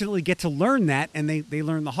 unfortunately, get to learn that, and they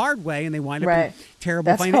learn the hard way, and they wind up in terrible.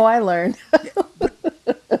 That's how I learned.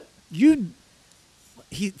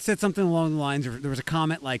 He said something along the lines, or there was a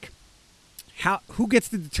comment like, who gets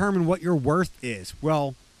to determine what your worth is?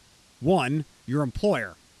 Well, one, your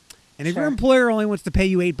employer. And if your employer only wants to pay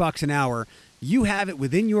you $8 an hour, you have it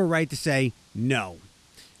within your right to say no.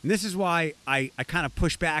 And this is why I kind of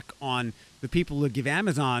push back on the people who give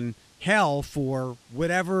Amazon hell for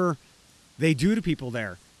whatever they do to people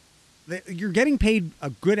there. You're getting paid a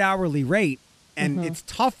good hourly rate, and it's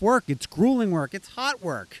tough work. It's grueling work. It's hot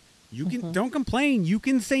work. You can don't complain. You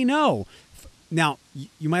can say no. Now,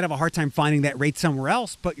 you might have a hard time finding that rate somewhere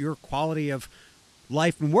else, but your quality of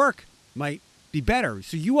life and work might be better.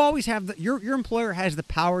 So you always have your employer has the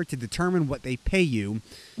power to determine what they pay you.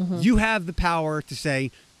 You have the power to say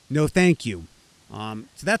no, thank you. So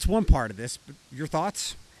that's one part of this. But your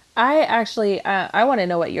thoughts? I actually I want to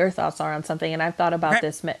know what your thoughts are on something, and I've thought about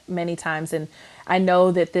this many times, and I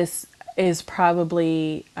know that this is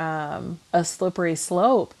probably a slippery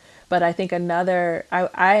slope. But I think I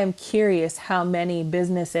am curious how many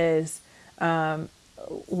businesses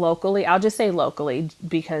locally, I'll just say locally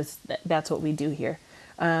because that's what we do here.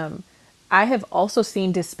 I have also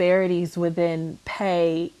seen disparities within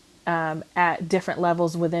pay at different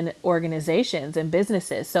levels within organizations and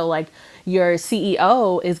businesses. So like your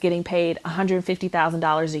CEO is getting paid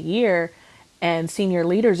 $150,000 a year, and senior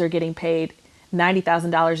leaders are getting paid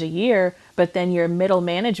 $90,000 a year, but then your middle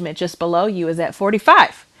management just below you is at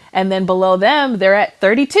 45. And then below them, they're at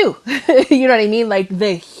 32. You know what I mean? Like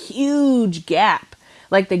the huge gap,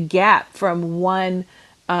 like the gap from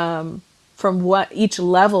from what each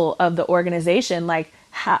level of the organization, like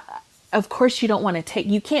how, of course you don't want to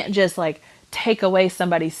you can't just like take away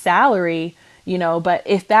somebody's salary, you know, but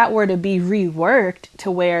if that were to be reworked to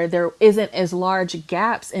where there isn't as large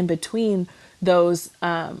gaps in between those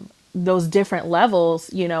different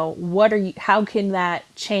levels, you know, how can that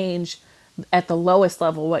change at the lowest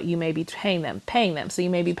level what you may be paying them? So you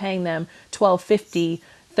may be paying them $12.50,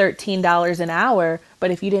 $13 an hour, but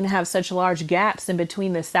if you didn't have such large gaps in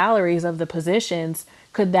between the salaries of the positions,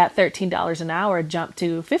 could that $13 an hour jump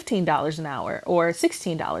to $15 an hour or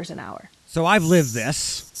 $16 an hour? So I've lived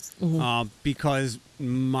this because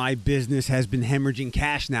my business has been hemorrhaging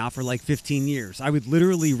cash now for like 15 years. I would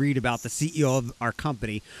literally read about the CEO of our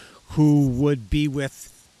company who would be with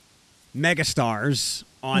megastars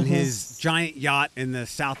on his giant yacht in the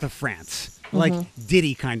south of France, like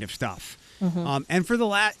Diddy kind of stuff. And for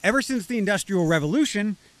ever since the Industrial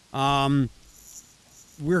Revolution,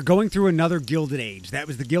 we're going through another Gilded Age. That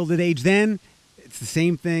was the Gilded Age then. It's the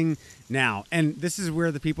same thing now. And this is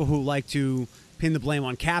where the people who like to pin the blame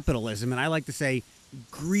on capitalism, and I like to say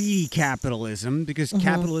greedy capitalism, because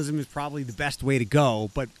capitalism is probably the best way to go.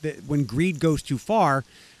 But when greed goes too far,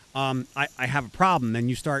 I have a problem. And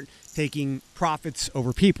you start taking profits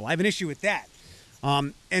over people. I have an issue with that.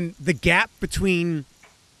 And the gap between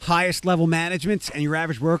highest level management and your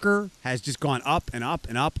average worker has just gone up and up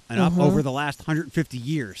and up and up over the last 150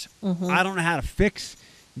 years. I don't know how to fix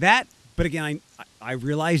that, but again, I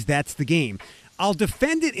realize that's the game. I'll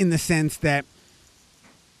defend it in the sense that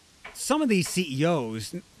some of these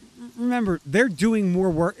CEOs, remember, they're doing more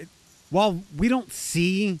work. While we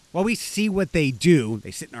see what they do, they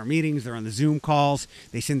sit in our meetings, they're on the Zoom calls,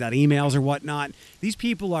 they send out emails or whatnot. These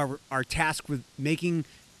people are tasked with making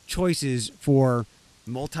choices for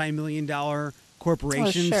multi-million-dollar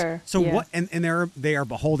corporations. Oh, sure. So yeah. and they are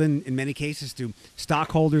beholden in many cases to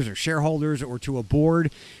stockholders or shareholders or to a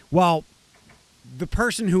board, while the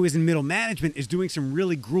person who is in middle management is doing some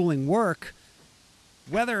really grueling work.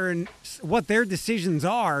 Whether what their decisions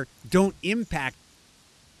are don't impact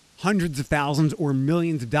hundreds of thousands or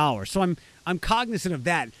millions of dollars. So I'm cognizant of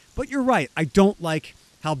that. But you're right. I don't like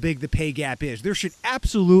how big the pay gap is. There should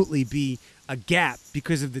absolutely be a gap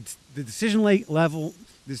because of the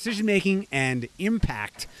decision making and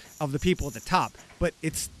impact of the people at the top. But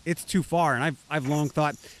it's too far, and I've long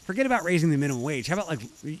thought, forget about raising the minimum wage. How about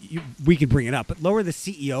we could bring it up, but lower the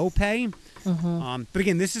CEO pay. But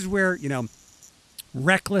again, this is where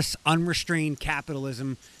reckless, unrestrained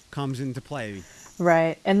capitalism comes into play.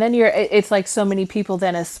 Right. And then it's like so many people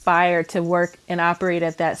then aspire to work and operate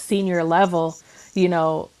at that senior level,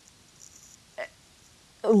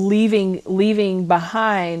 leaving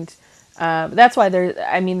behind. That's why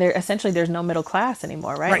there's no middle class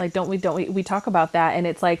anymore, right? Like, don't we talk about that? And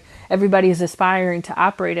it's like everybody's aspiring to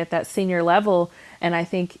operate at that senior level. And I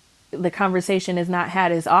think the conversation is not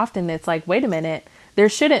had as often. It's like, wait a minute, there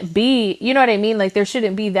shouldn't be, you know what I mean? Like, there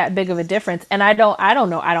shouldn't be that big of a difference. And I don't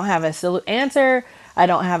know. I don't have a answer. I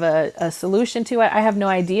don't have a solution to it. I have no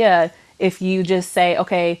idea if you just say,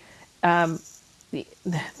 okay,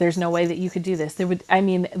 there's no way that you could do this.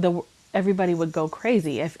 Everybody would go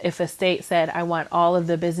crazy if a state said, I want all of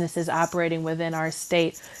the businesses operating within our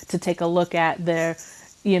state to take a look at their,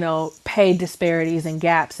 pay disparities and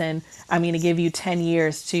gaps. And I'm going to give you 10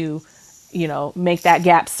 years to, make that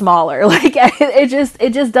gap smaller. Like it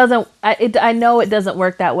just doesn't, I know it doesn't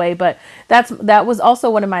work that way, but that was also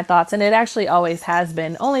one of my thoughts. And it actually always has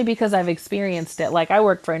been, only because I've experienced it. Like, I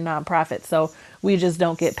work for a nonprofit, so we just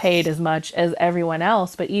don't get paid as much as everyone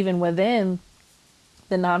else. But even within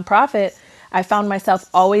the nonprofit, I found myself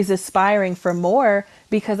always aspiring for more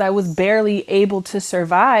because I was barely able to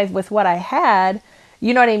survive with what I had.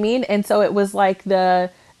 You know what I mean? And so it was like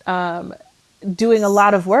doing a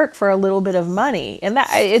lot of work for a little bit of money, and that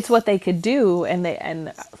it's what they could do.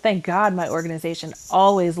 And thank God my organization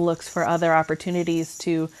always looks for other opportunities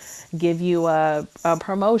to give you a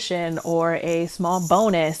promotion or a small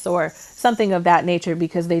bonus or something of that nature,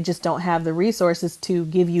 because they just don't have the resources to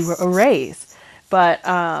give you a raise. But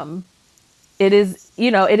it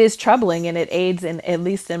is troubling, and it aids in, at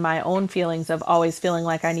least in my own feelings of always feeling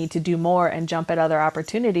like I need to do more and jump at other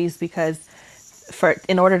opportunities, because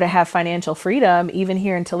in order to have financial freedom, even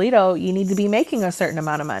here in Toledo, you need to be making a certain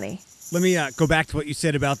amount of money. Let me go back to what you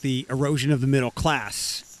said about the erosion of the middle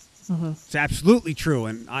class. It's absolutely true.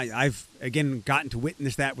 And I've, again, gotten to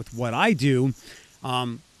witness that with what I do.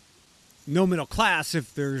 No middle class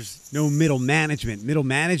if there's no middle management. Middle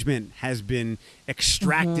management has been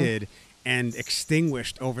extracted and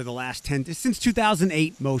extinguished over the last since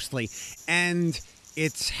 2008 mostly. And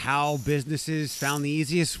it's how businesses found the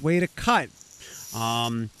easiest way to cut.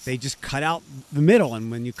 They just cut out the middle.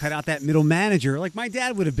 And when you cut out that middle manager, like my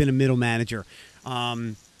dad would have been a middle manager,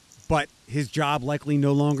 but his job likely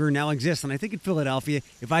no longer now exists. And I think in Philadelphia,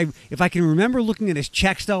 if I can remember looking at his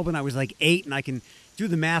check stub when I was like 8, and I can do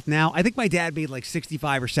the math now, I think my dad made like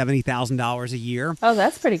 $65,000 or $70,000 a year. Oh,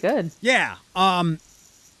 that's pretty good. Yeah. And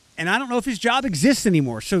I don't know if his job exists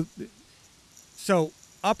anymore. So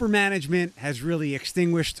upper management has really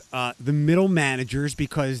extinguished the middle managers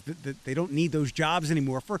because they don't need those jobs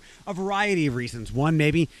anymore for a variety of reasons. One,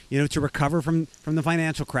 maybe, to recover from the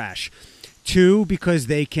financial crash. 2, because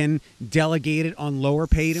they can delegate it on lower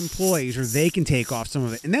paid employees, or they can take off some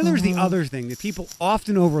of it. And then there's the other thing that people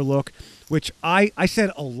often overlook, which I said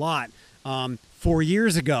a lot 4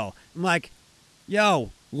 years ago. I'm like, yo,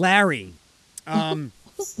 Larry,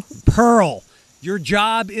 Pearl, your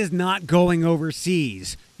job is not going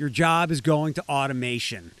overseas. Your job is going to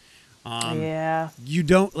automation. You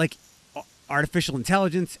don't like artificial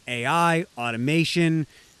intelligence, AI, automation.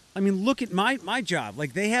 I mean, look at my job.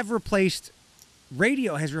 Like,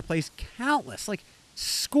 radio has replaced countless, like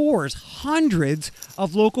scores, hundreds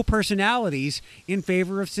of local personalities in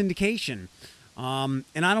favor of syndication. And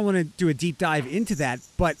I don't want to do a deep dive into that,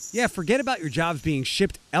 but yeah, forget about your jobs being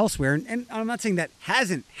shipped elsewhere. And I'm not saying that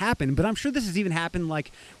hasn't happened, but I'm sure this has even happened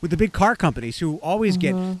like with the big car companies who always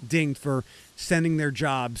get dinged for sending their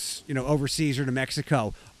jobs, overseas or to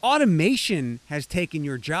Mexico. Automation has taken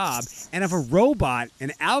your job, and if a robot,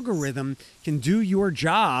 an algorithm can do your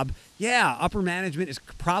job, yeah, upper management is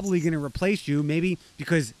probably going to replace you, maybe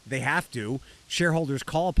because they have to, shareholders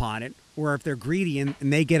call upon it, or if they're greedy and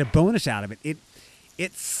they get a bonus out of it.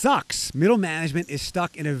 It sucks. Middle management is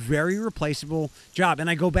stuck in a very replaceable job. And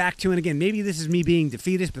I go back to, and again, maybe this is me being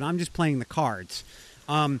defeatist, but I'm just playing the cards.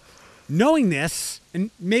 Knowing this, and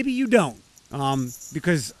maybe you don't,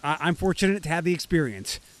 because I'm fortunate to have the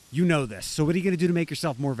experience. You know this. So what are you going to do to make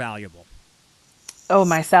yourself more valuable? Oh,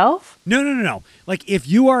 myself? No. Like, if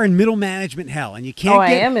you are in middle management hell and you can't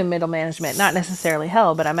I am in middle management. Not necessarily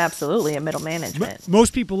hell, but I'm absolutely in middle management.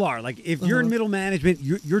 Most people are. Like, if you're in middle management,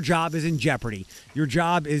 your job is in jeopardy. Your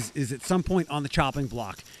job is at some point on the chopping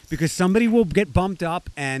block because somebody will get bumped up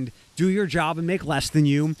and do your job and make less than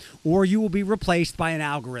you, or you will be replaced by an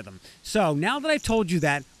algorithm. So now that I've told you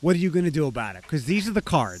that, what are you going to do about it? Because these are the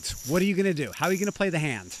cards. What are you going to do? How are you going to play the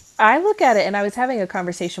hand? I look at it, and I was having a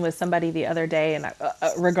conversation with somebody the other day and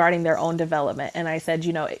regarding their own development. And I said,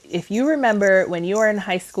 if you remember when you were in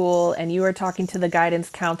high school and you were talking to the guidance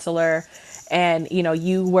counselor and,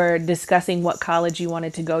 you were discussing what college you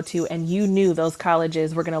wanted to go to, and you knew those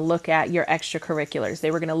colleges were going to look at your extracurriculars.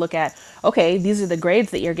 They were going to look at, okay, these are the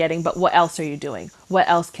grades that you're getting, but what else are you doing? What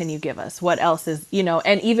else can you give us? What else is,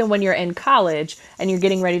 and even when you're in college and you're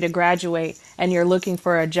getting ready to graduate and you're looking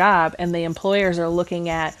for a job and the employers are looking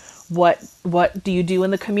at what do you do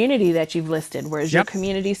in the community that you've listed? Where's your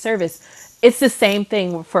community service? It's the same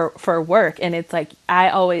thing for work. And it's like,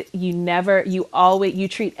 you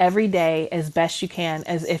treat every day as best you can,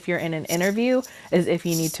 as if you're in an interview, as if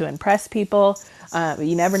you need to impress people.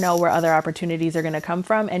 You never know where other opportunities are going to come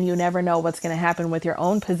from, and you never know what's going to happen with your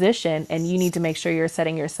own position. And you need to make sure you're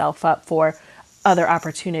setting yourself up for other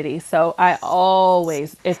opportunities. So I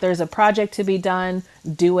always, if there's a project to be done,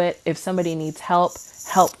 do it. If somebody needs help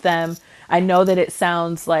them. I know that it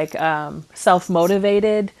sounds like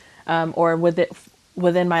self-motivated, or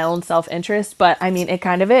within my own self-interest, but I mean, it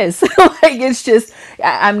kind of is. Like, it's just,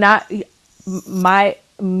 I'm not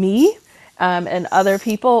me and other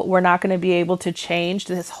people. We're not going to be able to change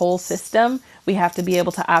this whole system. We have to be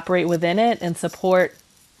able to operate within it and support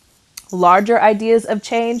larger ideas of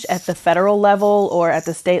change at the federal level or at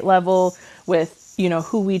the state level with,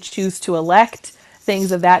 who we choose to elect,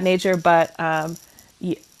 things of that nature. But,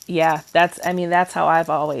 yeah, that's how I've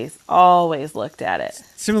always looked at it.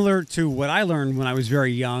 Similar to what I learned when I was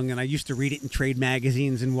very young, and I used to read it in trade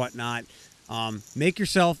magazines and whatnot. Make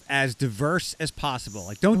yourself as diverse as possible.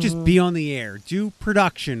 Like, don't just be on the air. Do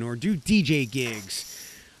production or do DJ gigs.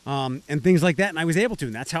 And things like that. And I was able to,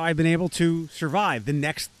 and that's how I've been able to survive. The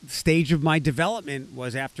next stage of my development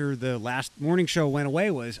was after the last morning show went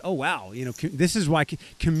away was, oh, wow, this is why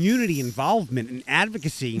community involvement and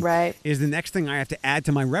advocacy is the next thing I have to add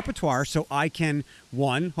to my repertoire so I can,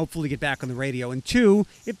 one, hopefully get back on the radio, and two,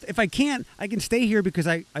 if I can't, I can stay here because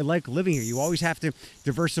I like living here. You always have to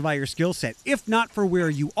diversify your skill set, if not for where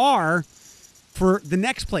you are, for the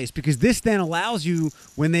next place, because this then allows you,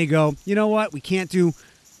 when they go, you know what, we can do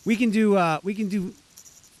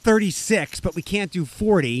 36, but we can't do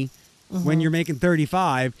 40 when you're making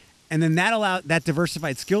 35. And then that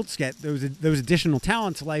diversified skill set, those additional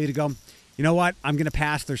talents allow you to go, you know what, I'm going to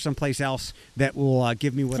pass. There's someplace else that will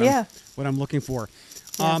give me what I'm looking for.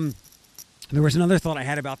 Yeah. There was another thought I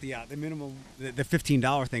had about the minimum, the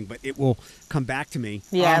 $15 thing, but it will come back to me.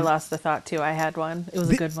 Yeah, I lost the thought too. I had one. It was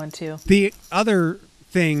a good one too. The other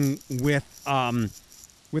thing with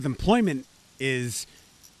employment is,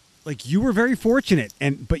 like, you were very fortunate,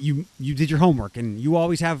 but you did your homework, and you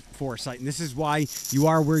always have foresight, and this is why you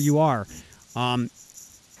are where you are.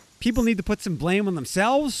 People need to put some blame on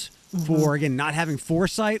themselves for, again, not having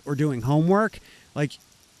foresight or doing homework. Like,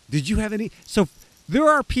 did you have any? So there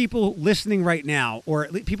are people listening right now, or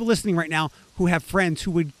people listening right now who have friends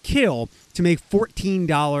who would kill to make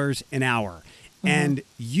 $14 an hour. And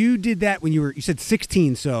you did that when you said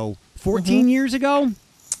 16, so 14 years ago?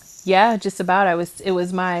 Yeah, just about.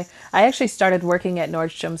 I actually started working at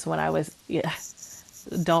Nordstrom's when I was,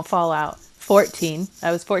 don't fall out, 14.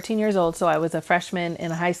 I was 14 years old, so I was a freshman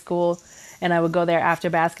in high school, and I would go there after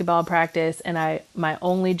basketball practice, and my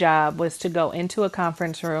only job was to go into a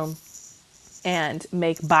conference room and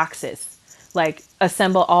make boxes, like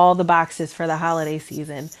assemble all the boxes for the holiday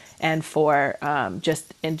season and for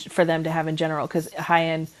for them to have in general, because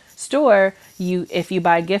high-end store, if you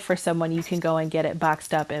buy a gift for someone, you can go and get it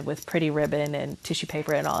boxed up and with pretty ribbon and tissue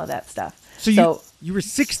paper and all of that stuff. So you were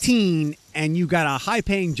 16 and you got a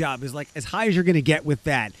high-paying job, is like as high as you're going to get with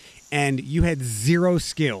that, and you had zero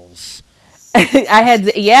skills. I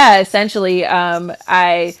had, essentially.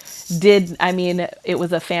 It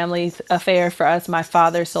was a family affair for us. My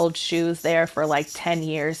father sold shoes there for like 10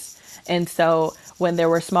 years. And so when there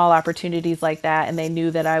were small opportunities like that, and they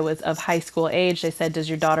knew that I was of high school age, they said, does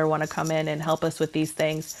your daughter want to come in and help us with these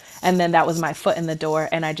things? And then that was my foot in the door,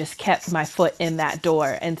 and I just kept my foot in that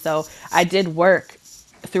door. And so I did work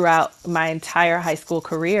throughout my entire high school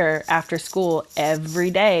career after school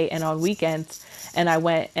every day and on weekends. And I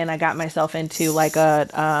went and I got myself into like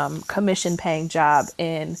a commission paying job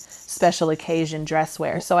in special occasion dress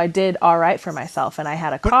wear. So I did all right for myself, and I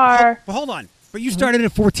had a car. But hold on. But you started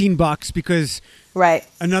at $14 because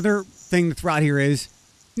another thing to throw out here is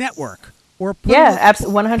network. Or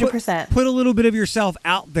absolutely, 100%. Put a little bit of yourself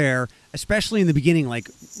out there, especially in the beginning. Like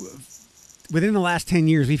within the last 10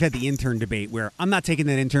 years, we've had the intern debate where I'm not taking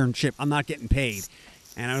that internship. I'm not getting paid.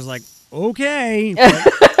 And I was like, okay.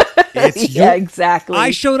 Exactly.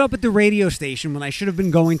 I showed up at the radio station when I should have been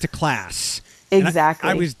going to class. Exactly.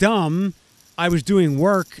 I was dumb. I was doing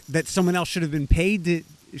work that someone else should have been paid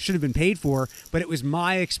for, but it was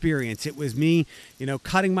my experience. It was me,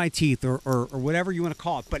 cutting my teeth or whatever you want to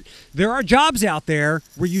call it. But there are jobs out there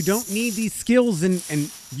where you don't need these skills, and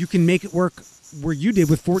you can make it work where you did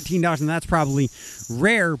with $14, and that's probably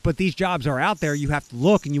rare, but these jobs are out there. You have to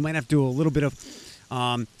look, and you might have to do a little bit of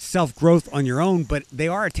self-growth on your own, but they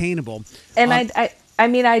are attainable. And a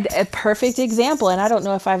perfect example, and I don't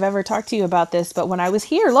know if I've ever talked to you about this, but when I was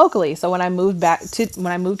here locally, so when I moved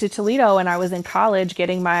to Toledo and I was in college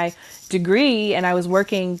getting my degree, and I was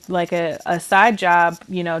working like a side job,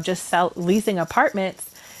 just leasing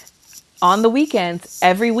apartments on the weekends,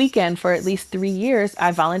 every weekend for at least 3 years,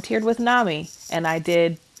 I volunteered with NAMI, and I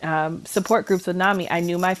did support groups with NAMI. I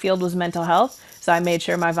knew my field was mental health, so I made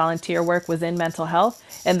sure my volunteer work was in mental health.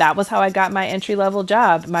 And that was how I got my entry-level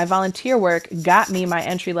job. My volunteer work got me my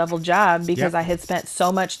entry-level job because I had spent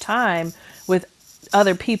so much time with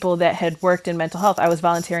other people that had worked in mental health. I was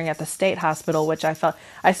volunteering at the state hospital, which I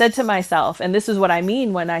said to myself, and this is what I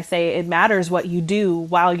mean when I say it matters what you do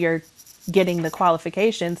while you're getting the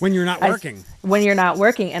qualifications. When you're not working. When you're not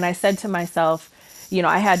working. And I said to myself,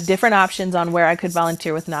 I had different options on where I could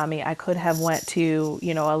volunteer with NAMI. I could have went to,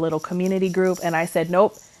 a little community group, and I said,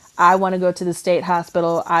 nope, I want to go to the state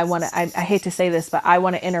hospital. I hate to say this, but I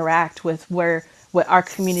want to interact with what our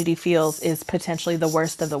community feels is potentially the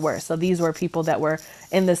worst of the worst. So these were people that were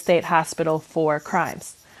in the state hospital for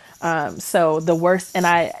crimes. So the worst, and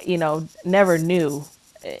I, never knew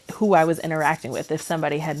who I was interacting with, if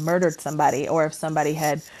somebody had murdered somebody or if somebody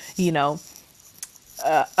had, neglect.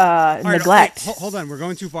 Right, hold on, we're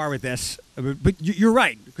going too far with this, but you're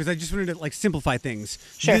right, because I just wanted to simplify things.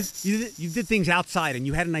 Sure. You did things outside, and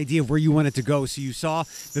you had an idea of where you wanted to go, so you saw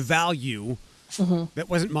the value that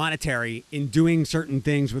wasn't monetary in doing certain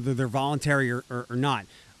things, whether they're voluntary or not.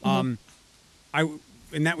 And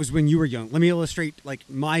that was when you were young. Let me illustrate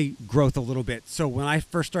my growth a little bit. So when I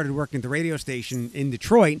first started working at the radio station in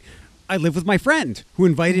Detroit, I lived with my friend who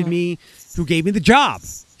invited me, who gave me the job.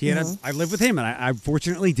 I lived with him, and I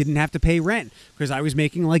fortunately didn't have to pay rent because I was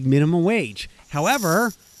making minimum wage.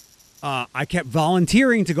 However, I kept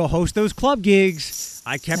volunteering to go host those club gigs.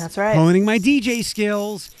 I kept honing my DJ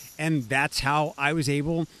skills, and that's how I was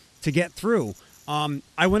able to get through.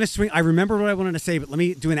 I want to swing. I remember what I wanted to say, but let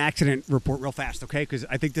me do an accident report real fast, okay? Because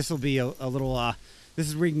I think this will be a little. This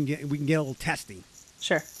is where we can get a little testy.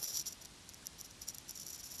 Sure.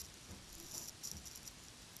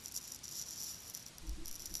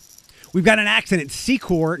 We've got an accident at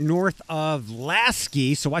Secor north of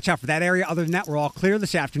Lasky, so watch out for that area. Other than that, we're all clear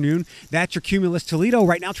this afternoon. That's your Cumulus Toledo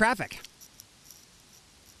right now traffic.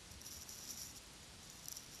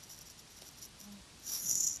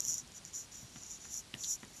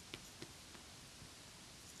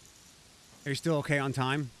 Are you still okay on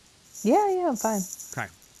time? Yeah, I'm fine. Okay.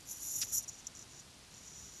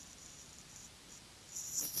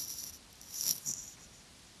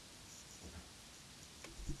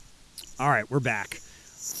 All right, we're back.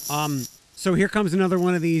 So here comes another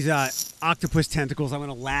one of these octopus tentacles. I'm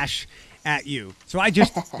going to lash at you. So I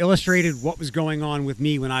just illustrated what was going on with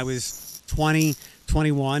me when I was 20,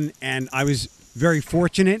 21, and I was very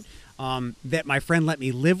fortunate that my friend let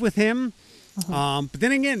me live with him. But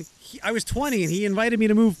then again, I was 20 and he invited me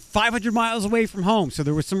to move 500 miles away from home. So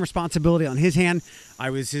there was some responsibility on his hand.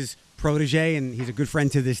 I was his protege and he's a good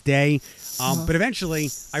friend to this day. But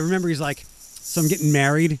eventually I remember he's like, so I'm getting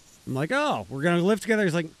married. I'm like, oh, we're going to live together.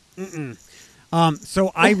 He's like, mm-mm.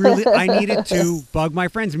 So I needed to bug my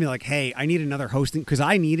friends and be like, hey, I need another hosting because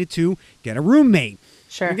I needed to get a roommate.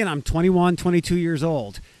 Sure. Again, I'm 21, 22 years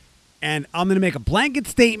old. And I'm going to make a blanket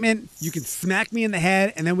statement. You can smack me in the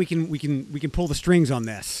head, and then we can pull the strings on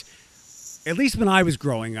this. At least when I was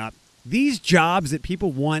growing up, these jobs that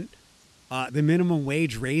people want the minimum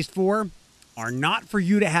wage raised for are not for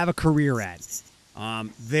you to have a career at.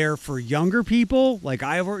 They're for younger people, like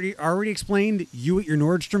I have already explained. You at your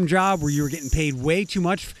Nordstrom job, where you were getting paid way too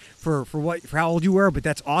much for how old you were, but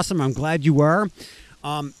that's awesome. I'm glad you were.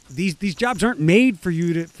 These jobs aren't made for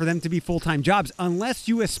them to be full-time jobs unless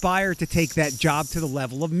you aspire to take that job to the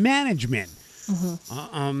level of management.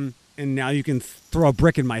 And now you can throw a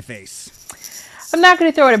brick in my face. I'm not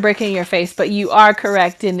going to throw a brick in your face, but you are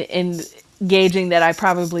correct in gauging that I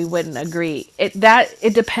probably wouldn't agree. It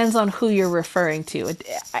depends on who you're referring to.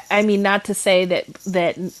 I mean, not to say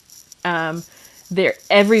that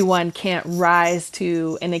everyone can't rise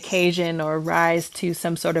to an occasion or rise to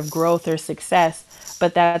some sort of growth or success,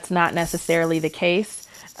 but that's not necessarily the case.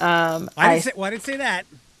 I didn't say that.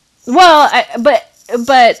 Well, but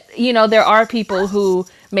there are people who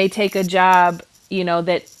may take a job,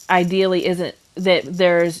 that ideally isn't, that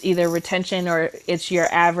there's either retention or it's your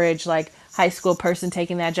average like high school person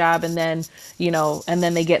taking that job and then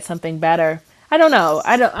they get something better. I don't know.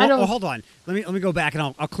 I don't. Well, hold on. Let me go back and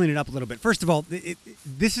I'll clean it up a little bit. First of all,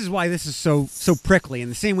 this is why this is so prickly. In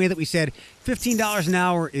the same way that we said $15 an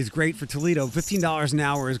hour is great for Toledo, $15 an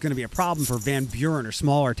hour is going to be a problem for Van Buren or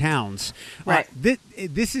smaller towns. Right.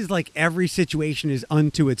 This is like every situation is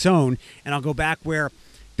unto its own. And I'll go back where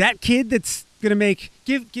that kid that's going to make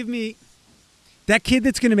that kid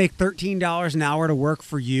that's going to make $13 an hour to work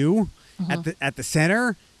for you at the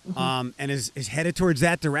center and is headed towards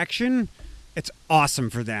that direction. It's awesome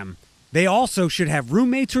for them. They also should have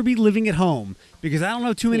roommates or be living at home because I don't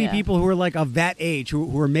know too many people who are like of that age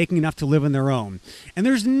who are making enough to live on their own. And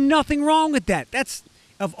there's nothing wrong with that. That's,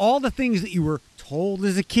 of all the things that you were told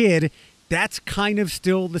as a kid, that's kind of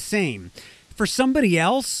still the same. For somebody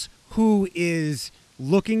else who is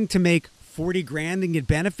looking to make 40 grand and get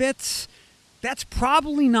benefits, that's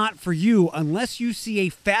probably not for you unless you see a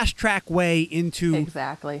fast track way into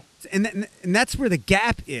exactly. And that's where the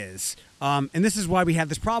gap is. And this is why we have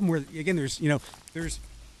this problem where, again, there's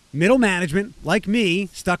middle management like me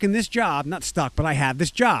stuck in this job, not stuck, but I have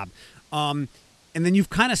this job. And then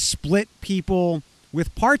you've kind of split people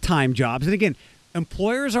with part-time jobs. And again,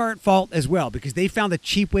 employers are at fault as well because they found a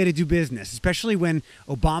cheap way to do business, especially when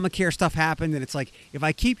Obamacare stuff happened. And it's like, if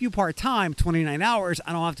I keep you part-time, 29 hours,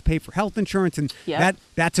 I don't have to pay for health insurance. And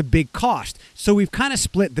that's a big cost. So we've kind of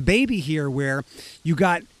split the baby here where you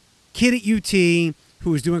got kid at UT who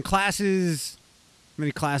was doing classes. How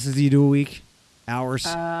many classes do you do a week? Hours?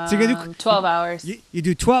 So you do 12 hours. You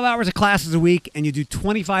do 12 hours of classes a week and you do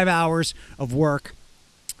 25 hours of work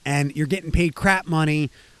and you're getting paid crap money.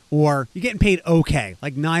 Or you're getting paid okay,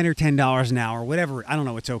 like $9 or $10 an hour, whatever. I don't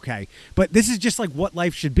know. It's okay. But this is just like what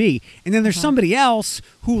life should be. And then there's somebody else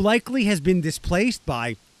who likely has been displaced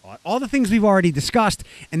by all the things we've already discussed,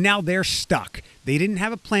 and now they're stuck. They didn't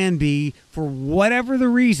have a plan B for whatever the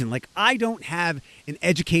reason. Like, I don't have an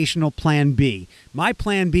educational plan B. My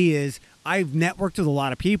plan B is I've networked with a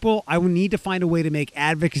lot of people. I will need to find a way to make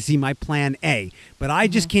advocacy my plan A. But I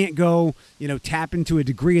just can't go, tap into a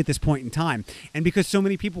degree at this point in time. And because so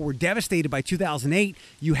many people were devastated by 2008,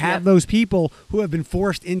 you have those people who have been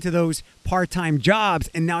forced into those part-time jobs.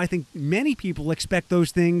 And now I think many people expect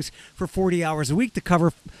those things for 40 hours a week to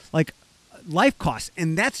cover like life costs.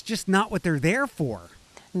 And that's just not what they're there for.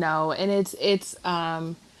 No, and it's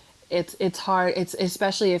hard. It's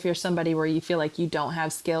especially if you're somebody where you feel like you don't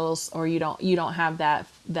have skills or you don't have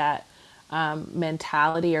that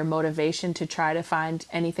mentality or motivation to try to find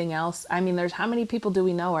anything else. I mean, how many people do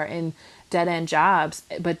we know are in dead end jobs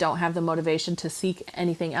but don't have the motivation to seek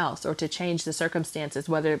anything else or to change the circumstances,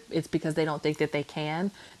 whether it's because they don't think that they can,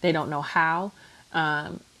 they don't know how,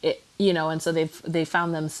 and so they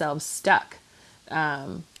found themselves stuck.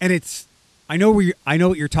 And I know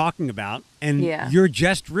what you're talking about, and you're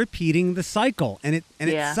just repeating the cycle, and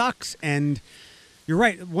it sucks. And you're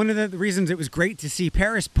right. One of the reasons it was great to see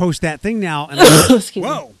Paris post that thing now, and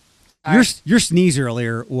whoa, your sneeze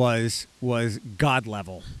earlier was God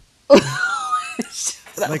level.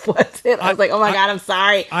 Like what's it? I was like, oh my God, I'm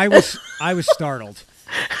sorry. I was startled.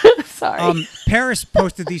 Sorry. Paris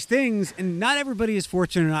posted these things, and not everybody is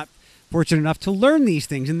fortunate enough to learn these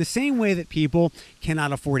things. In the same way that people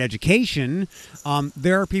cannot afford education,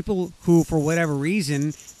 there are people who, for whatever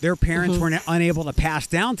reason, their parents were unable to pass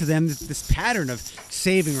down to them this pattern of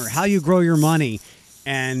saving or how you grow your money.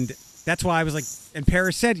 And that's why I was like, and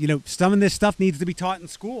Paris said, some of this stuff needs to be taught in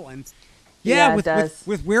school. And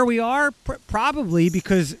with where we are, probably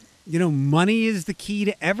because, money is the key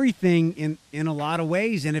to everything in a lot of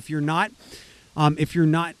ways. And if you don't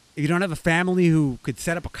have a family who could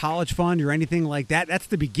set up a college fund or anything like that, that's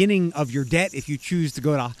the beginning of your debt if you choose to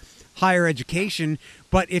go to higher education.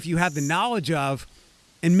 But if you have the knowledge of,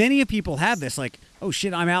 and many people have this, like, oh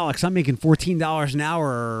shit, I'm Alex, I'm making $14 an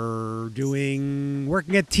hour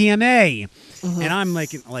working at TMA, and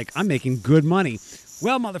I'm making good money.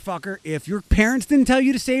 Well, motherfucker, if your parents didn't tell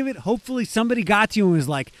you to save it, hopefully somebody got to you and was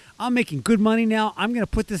like, I'm making good money now, I'm going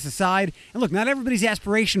to put this aside. And look, not everybody's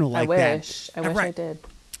aspirational like that. I wish I did.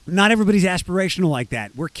 Not everybody's aspirational like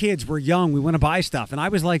that. We're kids, we're young, we want to buy stuff. And I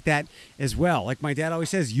was like that as well. Like my dad always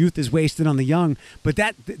says, youth is wasted on the young. But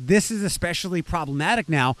this is especially problematic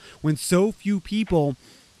now when so few people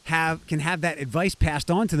can have that advice passed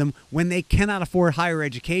on to them when they cannot afford higher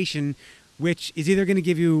education, which is either going to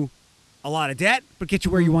give you a lot of debt but get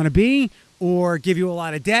you where you want to be, or give you a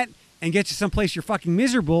lot of debt and get you someplace you're fucking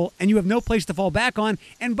miserable and you have no place to fall back on.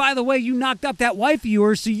 And by the way, you knocked up that wife of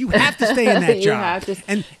yours, so you have to stay in that job.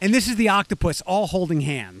 And this is the octopus all holding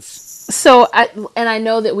hands. So, I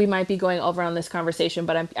know that we might be going over on this conversation,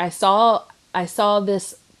 but I saw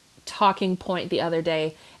this talking point the other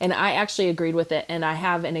day, and I actually agreed with it, and I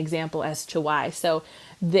have an example as to why. So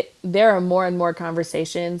there are more and more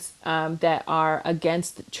conversations that are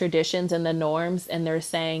against traditions and the norms, and they're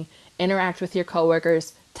saying interact with your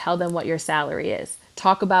coworkers, tell them what your salary is,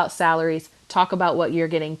 talk about salaries, talk about what you're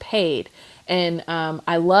getting paid. And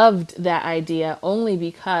I loved that idea only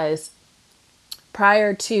because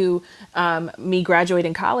prior to me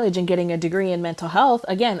graduating college and getting a degree in mental health,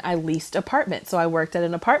 again, I leased apartments. So I worked at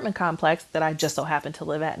an apartment complex that I just so happen to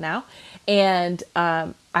live at now. And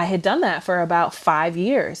I had done that for about 5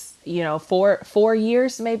 years, 4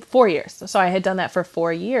 years, maybe 4 years. So I had done that for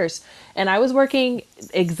 4 years, and I was working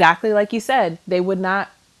exactly like you said. They would not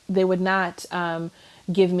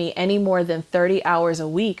give me any more than 30 hours a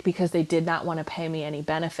week because they did not want to pay me any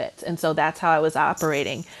benefits. And so that's how I was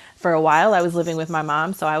operating. For a while, I was living with my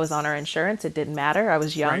mom, so I was on her insurance. It didn't matter. I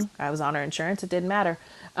was young. Right. I was on her insurance. It didn't matter.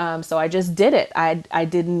 So I just did it. I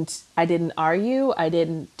didn't argue. I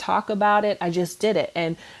didn't talk about it. I just did it.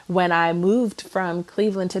 And when I moved from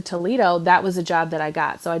Cleveland to Toledo, that was a job that I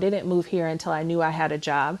got. So I didn't move here until I knew I had a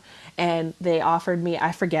job. And they offered me,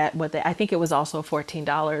 I forget I think it was also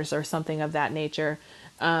 $14 or something of that nature.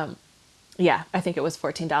 Yeah, I think it was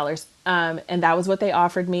 $14. And that was what they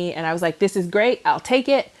offered me. And I was like, this is great. I'll take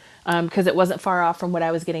it. Because it wasn't far off from what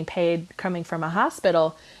I was getting paid coming from a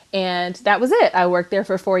hospital. And that was it. I worked there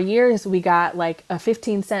for 4 years. We got like a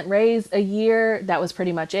 15-cent raise a year. That was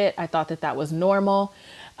pretty much it. I thought that was normal.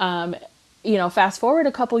 Fast forward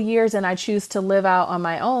a couple years and I choose to live out on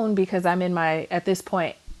my own because I'm at this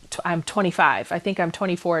point, I'm 25. I think I'm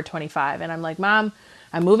 24 or 25. And I'm like, Mom,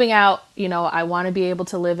 I'm moving out. I want to be able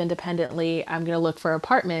to live independently. I'm going to look for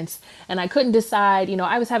apartments. And I couldn't decide,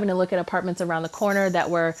 I was having to look at apartments around the corner that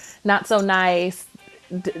were not so nice,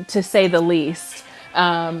 to say the least.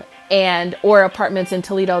 Or apartments in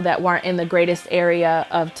Toledo that weren't in the greatest area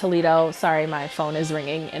of Toledo. Sorry, my phone is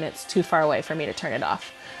ringing and it's too far away for me to turn it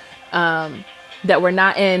off. that were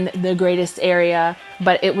not in the greatest area,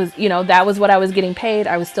 but it was, that was what I was getting paid.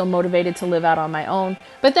 I was still motivated to live out on my own.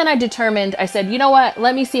 But then I said, you know what,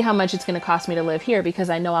 let me see how much it's going to cost me to live here because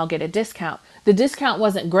I know I'll get a discount. The discount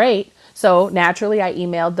wasn't great. So naturally, I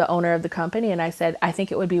emailed the owner of the company and I said, I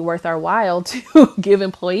think it would be worth our while to give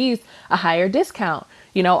employees a higher discount,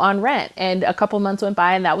 on rent. And a couple months went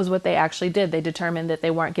by and that was what they actually did. They determined that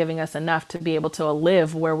they weren't giving us enough to be able to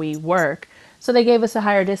live where we work. So they gave us a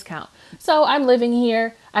higher discount. So I'm living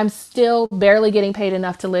here. I'm still barely getting paid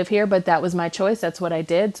enough to live here, but that was my choice. That's what I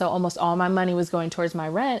did. So almost all my money was going towards my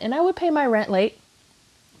rent, and I would pay my rent late.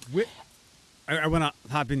 I want to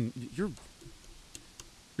hop in. You're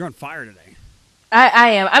on fire today.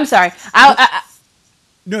 I am. I'm sorry.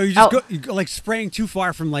 No, you just you're like spraying too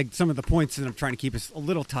far from like some of the points that I'm trying to keep us a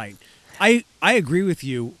little tight. I agree with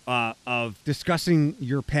you of discussing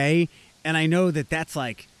your pay, and I know that's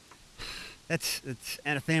like that's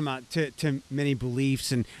anathema to many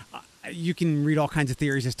beliefs, and you can read all kinds of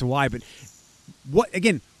theories as to why. But what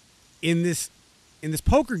again in this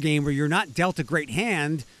poker game where you're not dealt a great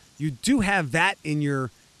hand, you do have that in your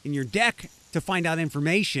deck to find out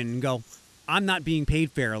information and go, I'm not being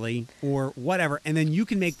paid fairly or whatever, and then you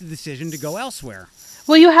can make the decision to go elsewhere.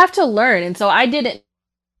 Well, you have to learn, and so I didn't.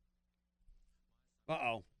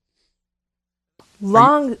 Can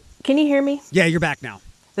you hear me? Yeah, you're back now.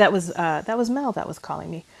 That was Mel that was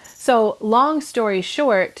calling me. So long story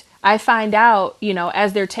short, I find out,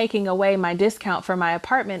 as they're taking away my discount for my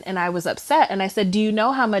apartment, and I was upset, and I said, do you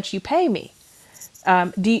know how much you pay me?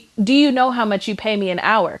 Do you know how much you pay me an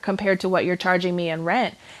hour compared to what you're charging me in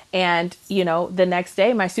rent? And, the next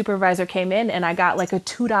day my supervisor came in and I got like a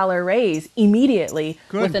 $2 raise immediately.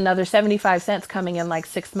 Good. With another 75 cents coming in like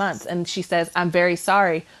 6 months. And she says, I'm very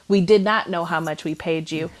sorry. We did not know how much we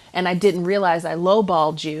paid you. And I didn't realize I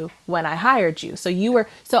lowballed you when I hired you. So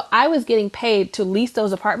I was getting paid to lease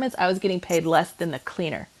those apartments. I was getting paid less than the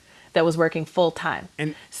cleaner that was working full time.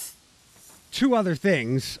 And two other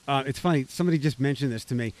things. It's funny. Somebody just mentioned this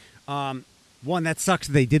to me. One, that sucks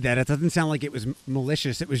that they did that. It doesn't sound like it was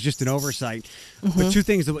malicious. It was just an oversight. Mm-hmm. But two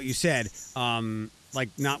things of what you said, like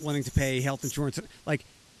not wanting to pay health insurance. Like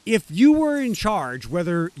if you were in charge,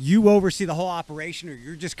 whether you oversee the whole operation or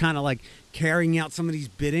you're just kind of like carrying out somebody's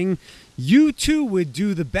bidding, you too would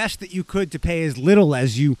do the best that you could to pay as little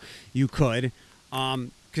as you could.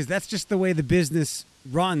 Because that's just the way the business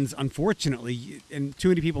runs, unfortunately. And too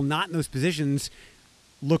many people not in those positions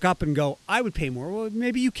look up and go, I would pay more. Well,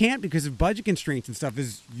 maybe you can't because of budget constraints and stuff,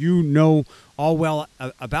 as all well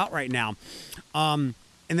about right now. And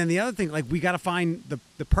then the other thing, like we got to find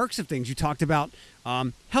the perks of things. You talked about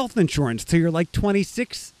health insurance till you're like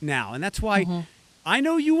 26 now. And that's why I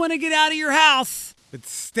know you want to get out of your house, but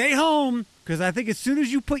stay home, because I think as soon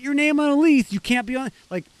as you put your name on a lease, you can't be on.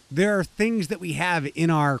 Like there are things that we have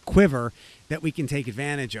in our quiver that we can take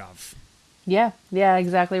advantage of. Yeah,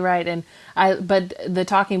 exactly right. But the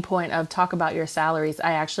talking point of talk about your salaries,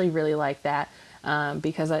 I actually really like that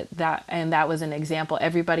because that was an example.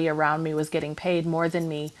 Everybody around me was getting paid more than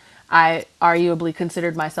me. I arguably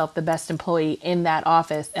considered myself the best employee in that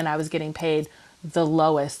office, and I was getting paid the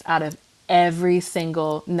lowest out of every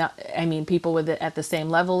single. People at the same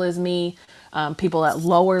level as me. People at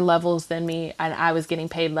lower levels than me, and I was getting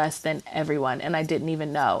paid less than everyone, and I didn't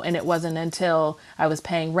even know. And it wasn't until I was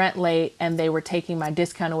paying rent late and they were taking my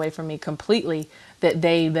discount away from me completely that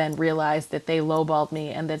they then realized that they lowballed me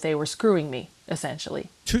and that they were screwing me, essentially.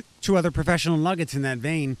 Two other professional nuggets in that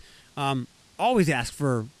vein. Always ask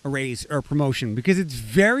for a raise or a promotion, because it's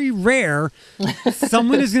very rare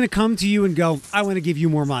someone is going to come to you and go, I want to give you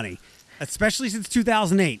more money. Especially since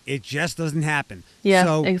 2008, it just doesn't happen. Yeah,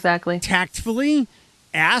 so exactly. Tactfully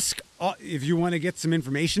ask if you want to get some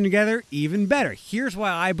information together, even better. Here's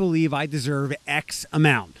why I believe I deserve X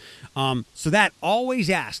amount. So that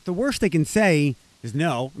always ask. The worst they can say is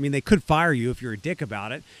no. I mean, they could fire you if you're a dick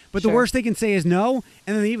about it. But The worst they can say is no.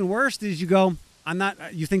 And then the even worse is you go,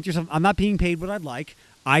 you think to yourself, I'm not being paid what I'd like.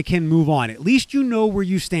 I can move on. At least you know where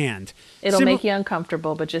you stand. It'll make you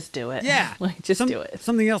uncomfortable, but just do it. Yeah. Do it.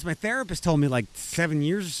 Something else my therapist told me like 7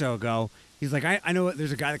 years or so ago. He's like, I know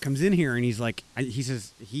there's a guy that comes in here and he's like, he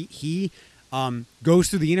says he goes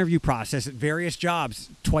through the interview process at various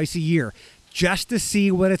jobs twice a year just to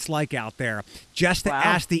see what it's like out there, just to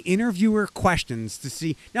ask the interviewer questions to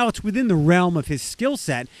see. Now, it's within the realm of his skill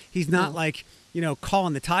set. He's not like,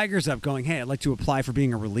 calling the Tigers up going, hey, I'd like to apply for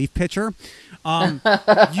being a relief pitcher.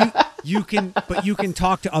 you can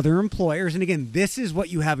talk to other employers. And again, this is what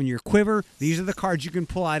you have in your quiver. These are the cards you can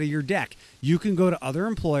pull out of your deck. You can go to other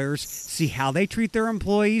employers, see how they treat their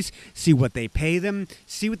employees, see what they pay them,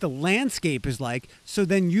 see what the landscape is like. So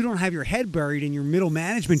then you don't have your head buried in your middle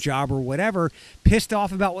management job or whatever, pissed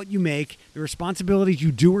off about what you make, the responsibilities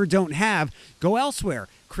you do or don't have. Go elsewhere,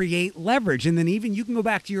 create leverage. And then even you can go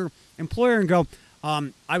back to your employer and go,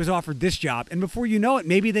 I was offered this job. And before you know it,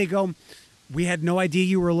 maybe they go, we had no idea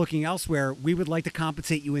you were looking elsewhere. We would like to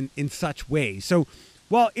compensate you in such ways. So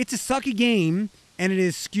while it's a sucky game and it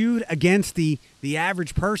is skewed against the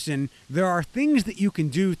average person, there are things that you can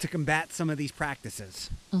do to combat some of these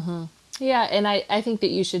practices. Mm-hmm. Yeah, and I think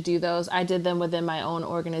that you should do those. I did them within my own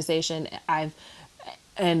organization.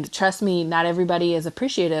 And trust me, not everybody is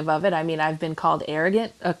appreciative of it. I mean, I've been called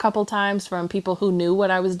arrogant a couple times from people who knew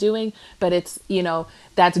what I was doing, but it's,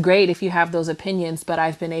 that's great if you have those opinions, but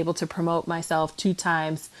I've been able to promote myself 2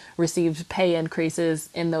 times, received pay increases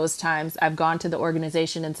in those times. I've gone to the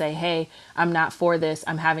organization and say, hey, I'm not for this.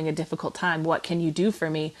 I'm having a difficult time. What can you do for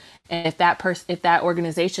me? And if that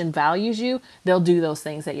organization values you, they'll do those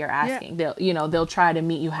things that you're asking. Yeah. They'll try to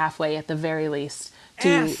meet you halfway at the very least.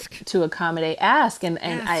 To accommodate, ask. And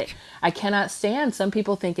I cannot stand, some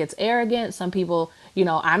people think it's arrogant. Some people,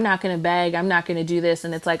 I'm not going to beg, I'm not going to do this.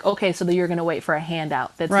 And it's like, okay, so you're going to wait for a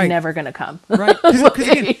handout that's never going to come. Right. Because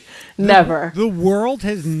again, never. The world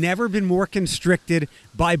has never been more constricted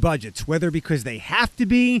by budgets, whether because they have to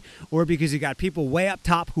be or because you got people way up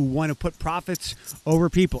top who want to put profits over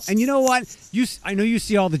people. And you know what? I know you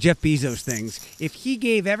see all the Jeff Bezos things. If he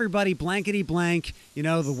gave everybody blankety blank,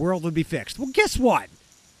 the world would be fixed. Well, guess what?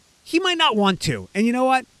 He might not want to. And you know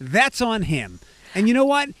what? That's on him. And you know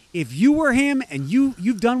what? If you were him and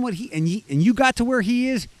you've done what and you got to where he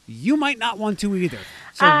is, you might not want to either.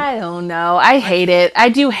 So, I don't know. I hate it. I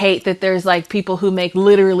do hate that there's like people who make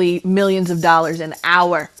literally millions of dollars an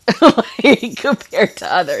hour compared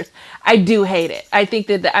to others. I do hate it. I think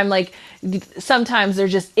that I'm like, sometimes there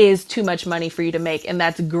just is too much money for you to make. And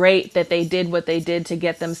that's great that they did what they did to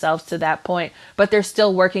get themselves to that point. But they're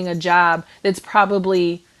still working a job that's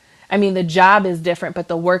probably, the job is different, but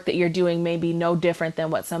the work that you're doing may be no different than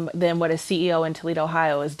what a CEO in Toledo,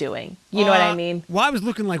 Ohio is doing. You know what I mean? Well, I was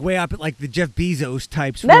looking way up at the Jeff Bezos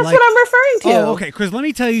types. That's what I'm referring to. Oh, okay. Because let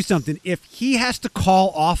me tell you something. If he has to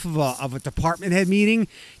call off of a department head meeting,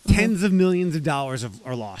 tens of millions of dollars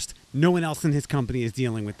are lost. No one else in his company is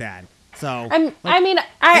dealing with that. So I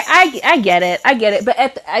get it. I get it.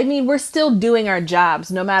 But we're still doing our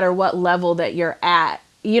jobs no matter what level that you're at.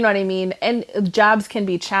 You know what I mean? And jobs can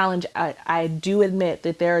be challenged. I do admit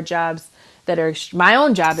that there are jobs that are, my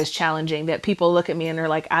own job is challenging, that people look at me and they're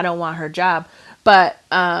like, I don't want her job. But,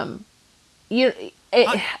 I'm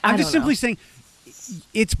just simply saying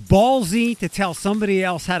it's ballsy to tell somebody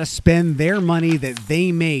else how to spend their money that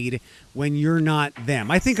they made when you're not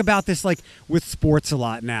them. I think about this with sports a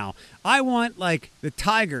lot now. I want the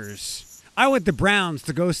Tigers, I want the Browns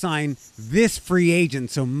to go sign this free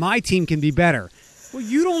agent so my team can be better. Well,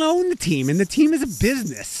 you don't own the team, and the team is a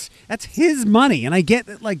business. That's his money, and I get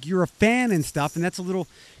that, you're a fan and stuff, and that's a little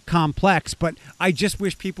complex, but I just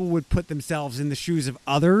wish people would put themselves in the shoes of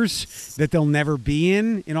others that they'll never be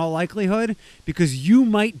in all likelihood, because you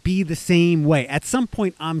might be the same way. At some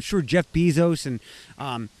point, I'm sure Jeff Bezos and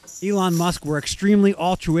Elon Musk were extremely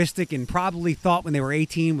altruistic and probably thought when they were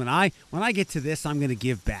 18, when I get to this, I'm going to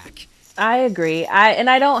give back. I agree.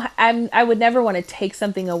 I would never want to take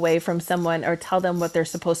something away from someone or tell them what they're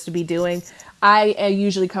supposed to be doing. I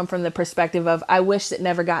usually come from the perspective of, I wish it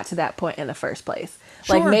never got to that point in the first place.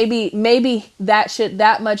 Sure. Maybe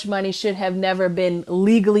that much money should have never been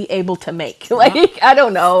legally able to make. I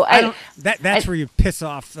don't know. That's where you piss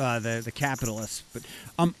off the capitalists. But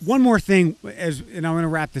one more thing, and I'm going to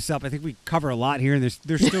wrap this up. I think we cover a lot here, and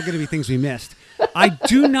there's still going to be things we missed. I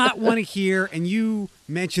do not want to hear, and you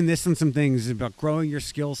mentioned this in some things about growing your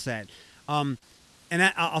skill set. And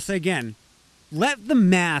I'll say again, let the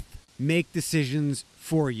math make decisions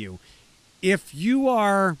for you. If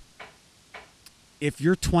you're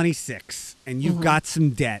 26 and you've got some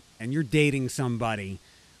debt and you're dating somebody,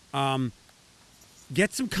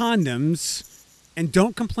 get some condoms and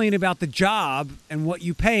don't complain about the job and what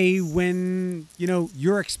you pay when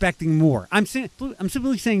you're expecting more. I'm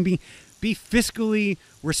simply saying be fiscally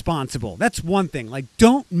responsible. That's one thing. There's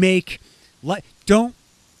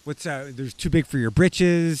too big for your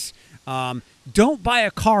britches. Don't buy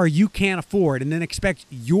a car you can't afford and then expect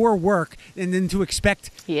your work and then to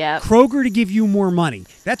expect Kroger to give you more money.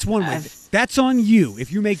 That's one way. That's on you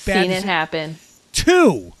if you make bad decisions. Seen it happen.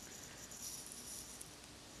 2,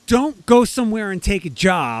 don't go somewhere and take a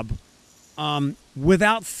job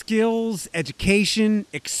without skills, education,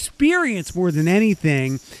 experience more than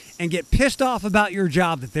anything, and get pissed off about your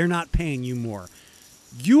job that they're not paying you more.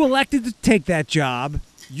 You elected to take that job.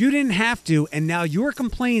 You didn't have to, and now you're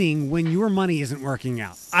complaining when your money isn't working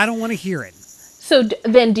out. I don't want to hear it. So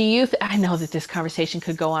then do you, I know that this conversation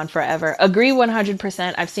could go on forever. Agree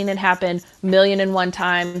 100%. I've seen it happen 1,000,001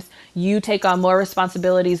 times. You take on more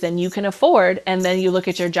responsibilities than you can afford. And then you look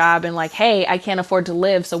at your job and like, hey, I can't afford to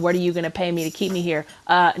live. So what are you going to pay me to keep me here?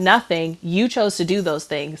 Nothing. You chose to do those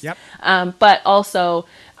things. Yep. But also,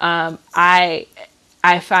 I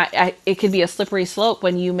find it could be a slippery slope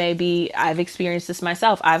when you may be, I've experienced this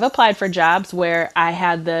myself. I've applied for jobs where I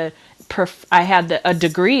had a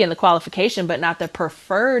degree in the qualification, but not the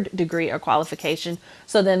preferred degree or qualification.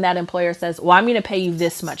 So then that employer says, well, I'm going to pay you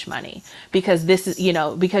this much money because this is,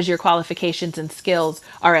 because your qualifications and skills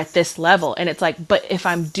are at this level. And it's like, but if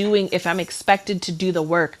I'm expected to do the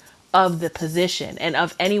work of the position and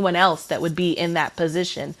of anyone else that would be in that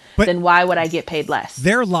position, then why would I get paid less?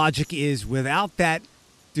 Their logic is without that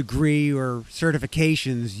degree or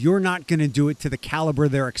certifications, you're not going to do it to the caliber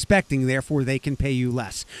they're expecting, therefore they can pay you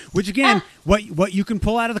less. Which again, what you can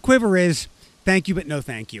pull out of the quiver is thank you, but no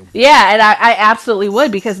thank you. Yeah, and I absolutely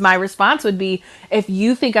would, because my response would be, if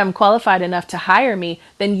you think I'm qualified enough to hire me,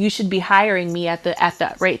 then you should be hiring me at the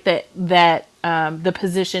rate that the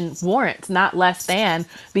position warrants, not less than,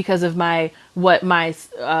 because of what my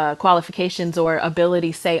qualifications or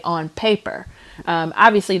abilities say on paper.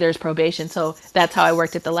 Obviously there's probation. So that's how I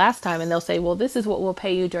worked it the last time. And they'll say, well, this is what we'll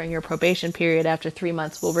pay you during your probation period. After 3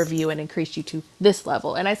 months, we'll review and increase you to this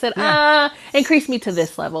level. And I said, increase me to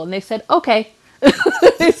this level. And they said, okay.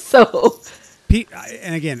 So, Pete,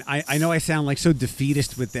 and again, I know I sound like so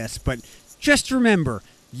defeatist with this, but just remember,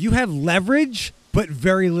 you have leverage, but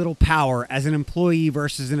very little power as an employee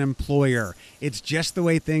versus an employer. It's just the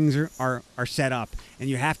way things are set up, and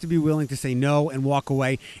you have to be willing to say no and walk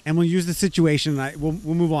away. And we'll use the situation. We'll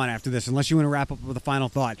move on after this, unless you want to wrap up with a final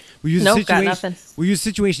thought. We'll use got nothing. We'll use the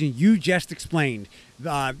situation you just explained.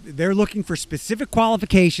 They're looking for specific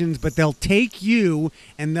qualifications, but they'll take you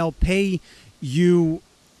and they'll pay you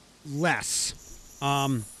less.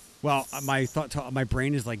 My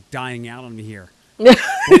brain is like dying out on me here.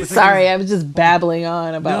 Sorry, I was just babbling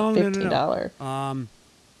on about $15. No.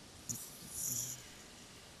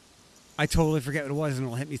 I totally forget what it was, and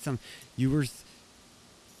it'll hit me some.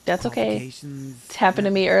 That's okay. It's happened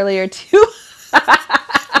to me earlier too.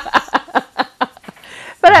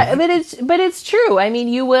 But it's true. I mean,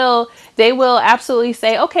 they will absolutely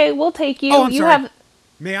say, okay, we'll take you. Oh, I'm sorry.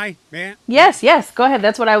 May I? Yes. Go ahead.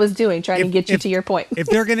 That's what I was doing, trying to get you to your point.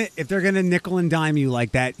 if they're gonna nickel and dime you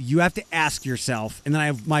like that, you have to ask yourself. And then I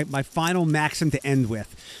have my final maxim to end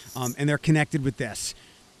with, and they're connected with this.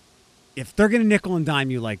 If they're gonna nickel and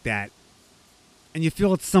dime you like that, and you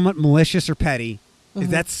feel it's somewhat malicious or petty, is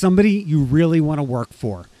that somebody you really want to work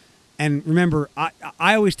for? And remember, I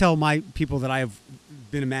always tell my people that I have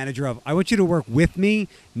been a manager of, I want you to work with me,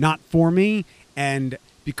 not for me. And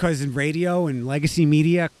because in radio and legacy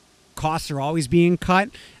media, costs are always being cut,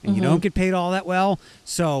 and you don't get paid all that well.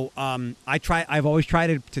 So I've always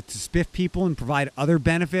tried to spiff people and provide other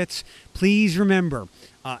benefits. Please remember,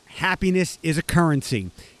 happiness is a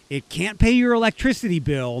currency. It can't pay your electricity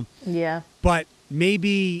bill. Yeah. But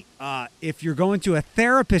maybe if you're going to a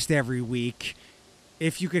therapist every week,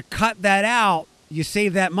 if you could cut that out, you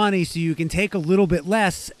save that money so you can take a little bit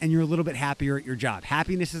less and you're a little bit happier at your job.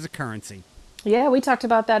 Happiness is a currency. Yeah, we talked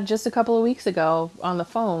about that just a couple of weeks ago on the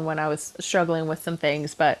phone when I was struggling with some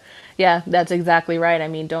things. But yeah, that's exactly right. I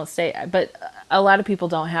mean, don't stay. But a lot of people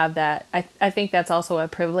don't have that. I think that's also a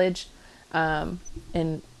privilege. Anyway,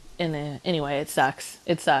 it sucks.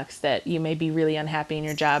 It sucks that you may be really unhappy in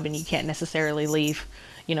your job and you can't necessarily leave,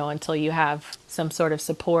 until you have some sort of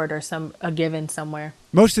support or a given somewhere.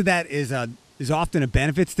 Most of that is often a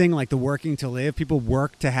benefits thing, like the working to live. People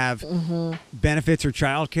work to have benefits or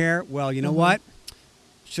childcare. Well, you know what?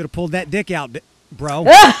 Should have pulled that dick out, bro.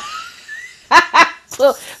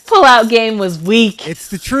 Pull out game was weak. It's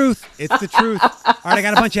the truth. All right, I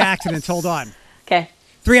got a bunch of accidents. Hold on. Okay.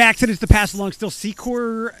 3 accidents to pass along still.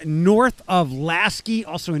 Secor north of Lasky,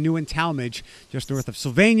 also in New and Talmadge, just north of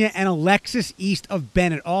Sylvania, and Alexis east of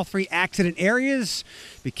Bennett. All 3 accident areas.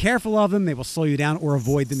 Be careful of them. They will slow you down or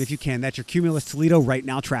avoid them if you can. That's your Cumulus Toledo right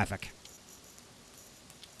now traffic.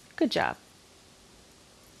 Good job.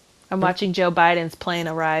 I'm watching Joe Biden's plane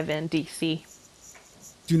arrive in D.C.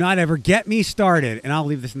 Do not ever get me started, and I'll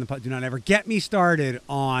leave this in the... Do not ever get me started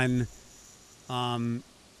on...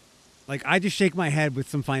 I just shake my head with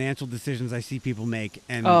some financial decisions I see people make,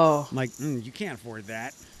 and I'm like, you can't afford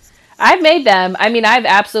that. I've made them. I mean, I've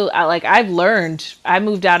absolutely like I've learned. I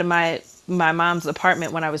moved out of my mom's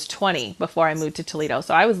apartment when I was 20 before I moved to Toledo.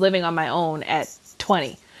 So I was living on my own at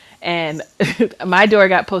 20. And my door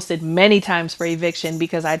got posted many times for eviction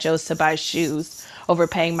because I chose to buy shoes over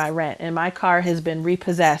paying my rent. And my car has been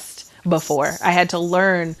repossessed before. I had to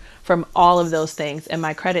learn from all of those things, and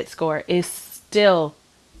my credit score is still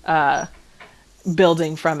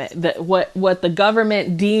building from it. That what the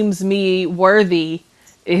government deems me worthy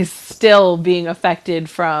is still being affected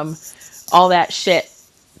from all that shit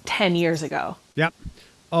 10 years ago. Yep.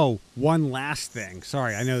 Oh, one last thing.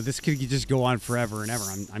 Sorry, I know this could just go on forever and ever.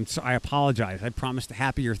 I apologize. I promised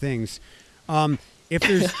happier things.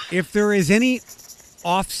 If there is any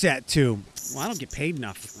offset to, well, I don't get paid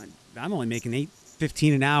enough. I'm only making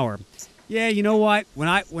 $8.15 an hour. Yeah, you know what?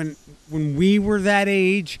 When we were that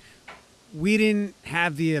age, we didn't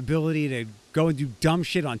have the ability to go and do dumb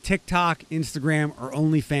shit on TikTok, Instagram, or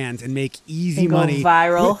OnlyFans and make easy money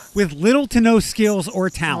viral with little to no skills or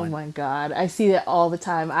talent. Oh my God. I see that all the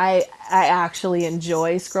time. I actually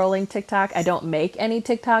enjoy scrolling TikTok. I don't make any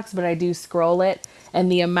TikToks, but I do scroll it.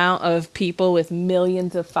 And the amount of people with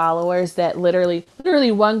millions of followers that literally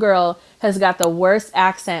one girl has got the worst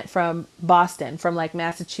accent from Boston, from like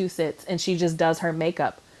Massachusetts, and she just does her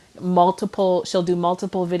makeup. She'll do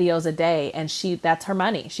multiple videos a day, and that's her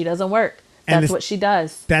money. She doesn't work. That's what she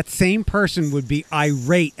does. That same person would be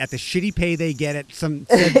irate at the shitty pay they get at some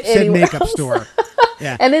said makeup store.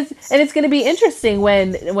 Yeah. And it's going to be interesting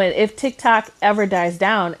when if TikTok ever dies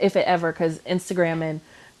down, if it ever, because Instagram and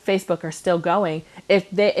Facebook are still going. If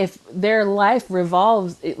their life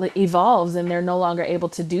evolves and they're no longer able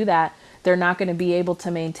to do that, they're not going to be able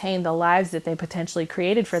to maintain the lives that they potentially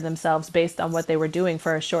created for themselves based on what they were doing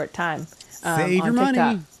for a short time. Save your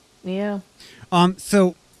money. Yeah.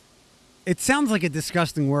 So it sounds like a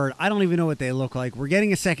disgusting word. I don't even know what they look like. We're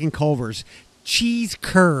getting a second Culver's. Cheese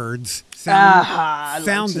curds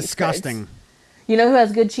sound disgusting. Curds. You know who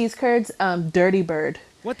has good cheese curds? Dirty Bird.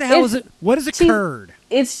 What the hell is it? What is a curd?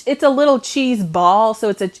 It's a little cheese ball. So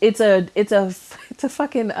it's a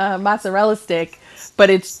fucking mozzarella stick,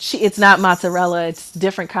 but it's not mozzarella. It's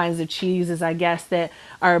different kinds of cheeses, I guess, that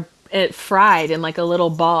are fried in like a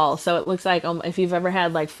little ball. So it looks like if you've ever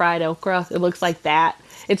had like fried okra, it looks like that.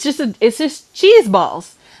 It's just cheese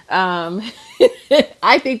balls.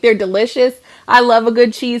 I think they're delicious. I love a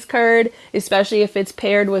good cheese curd, especially if it's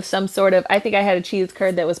paired with some sort of. I think I had a cheese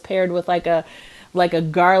curd that was paired with like a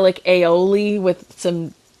garlic aioli with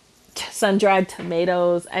some sun-dried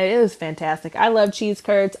tomatoes. It was fantastic. I love cheese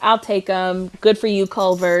curds. I'll take them. Good for you,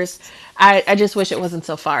 Culver's. I just wish it wasn't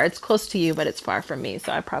so far. It's close to you, but it's far from me,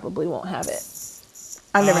 so I probably won't have it.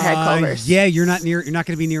 I've never had Culver's. Yeah, you're not going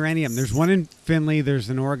to be near any of them. There's one in Findlay, there's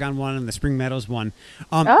an Oregon one, and the Spring Meadows one.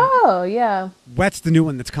 Oh, yeah. Wet's the new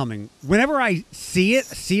one that's coming. Whenever I see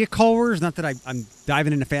a Culver's, not that I'm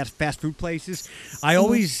diving into fast food places, I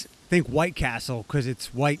always think White Castle because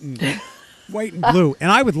it's white and blue,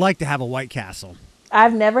 and I would like to have a White Castle.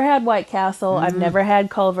 I've never had White Castle. I've never had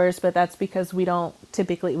Culver's, but that's because we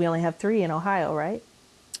only have 3 in Ohio, right?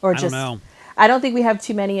 Or I don't know. I don't think we have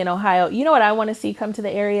too many in Ohio. You know what I want to see come to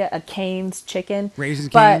the area? A Cane's chicken. Raising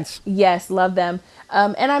Cane's. Yes, love them.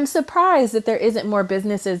 And I'm surprised that there isn't more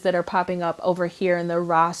businesses that are popping up over here in the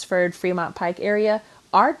Rossford, Fremont Pike area.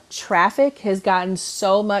 Our traffic has gotten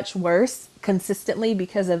so much worse consistently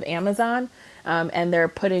because of Amazon. And they're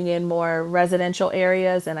putting in more residential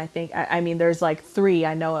areas. And I mean, there's like 3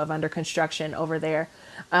 I know of under construction over there.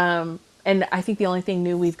 And I think the only thing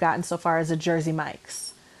new we've gotten so far is a Jersey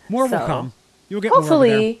Mike's. More will come. You'll get more over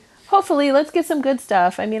there. Hopefully, let's get some good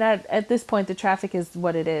stuff. I mean, at this point, the traffic is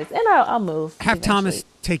what it is, and I'll move. Have eventually. Thomas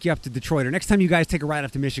take you up to Detroit, or next time you guys take a ride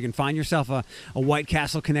up to Michigan, find yourself a White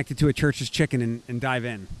Castle connected to a Church's Chicken and dive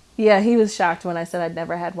in. Yeah, he was shocked when I said I'd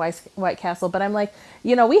never had White Castle, but I'm like,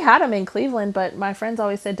 we had them in Cleveland, but my friends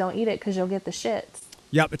always said don't eat it because you'll get the shits.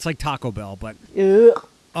 Yep, it's like Taco Bell, but there's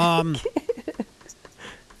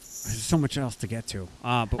so much else to get to.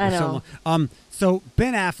 But we're so long. So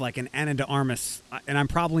Ben Affleck and Ana de Armas, and I'm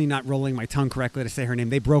probably not rolling my tongue correctly to say her name.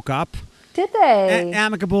 They broke up. Did they?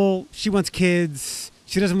 Amicable. She wants kids.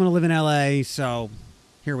 She doesn't want to live in L.A., so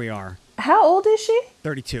here we are. How old is she?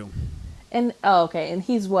 32. And okay. And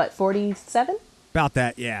he's what, 47? About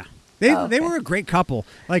that, yeah. They were a great couple.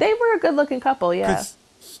 Like they were a good-looking couple, yeah.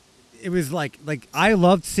 It was like I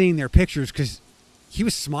loved seeing their pictures because he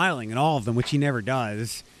was smiling in all of them, which he never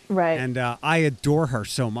does. Right. And I adore her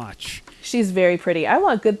so much. She's very pretty. I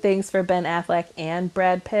want good things for Ben Affleck and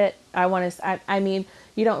Brad Pitt. I mean,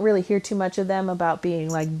 you don't really hear too much of them about being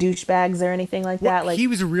like douchebags or anything like Well, that. Like he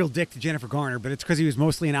was a real dick to Jennifer Garner, but it's because he was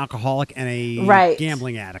mostly an alcoholic and a Right.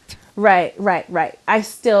 gambling addict. Right. I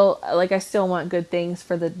still want good things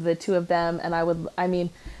for the two of them, and I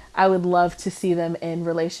would love to see them in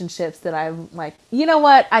relationships that I'm like, you know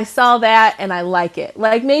what? I saw that and I like it.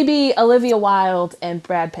 Like maybe Olivia Wilde and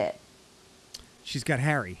Brad Pitt. She's got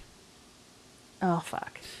Harry. Oh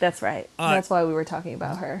fuck. That's right. That's why we were talking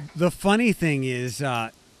about her. The funny thing is,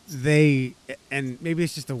 they, and maybe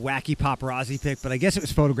it's just a wacky paparazzi pic, but I guess it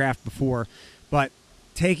was photographed before, but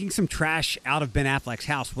taking some trash out of Ben Affleck's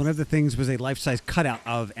house, one of the things was a life-size cutout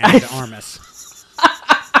of Ana de Armas.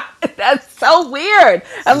 That's so weird.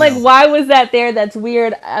 I'm like, why was that there? That's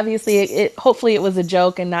weird. Obviously, it hopefully it was a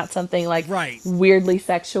joke and not something like weirdly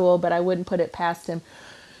sexual, but I wouldn't put it past him.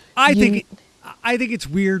 I think it's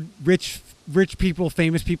weird, rich people,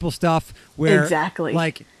 famous people stuff where exactly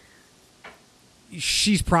like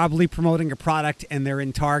she's probably promoting a product and they're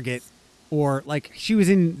in Target, or like she was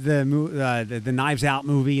in the Knives Out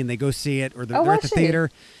movie and they go see it, or they're at the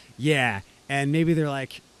theater. Yeah, and maybe they're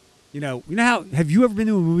like, you know how, have you ever been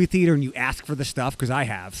to a movie theater and you ask for the stuff? Because I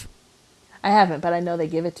have. I haven't, but I know they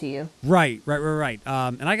give it to you. Right.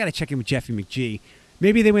 And I got to check in with Jeffy McGee.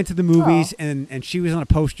 Maybe they went to the movies and she was on a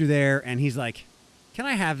poster there and he's like, can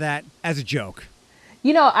I have that, as a joke?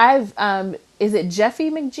 You know, is it Jeffy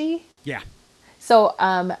McGee? Yeah. So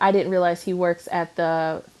I didn't realize he works at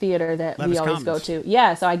the theater that Levis we always Commons. go to.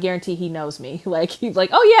 Yeah, so I guarantee he knows me. Like, he's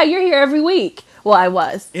like, oh yeah, you're here every week. Well, I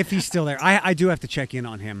was. If he's still there. I do have to check in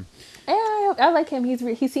on him. Yeah, I like him.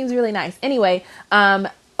 He seems really nice. Anyway,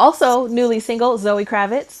 also newly single, Zoe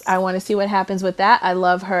Kravitz. I want to see what happens with that. I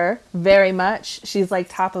love her very much. She's like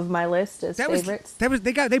top of my list as favorites.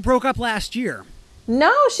 They broke up last year.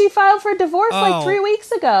 No, she filed for divorce like 3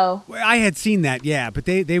 weeks ago. I had seen that, yeah, but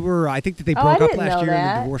they were, I think that they broke up last year in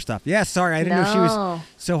the divorce stuff. Yeah, sorry, I didn't know she was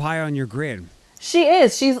so high on your grid. She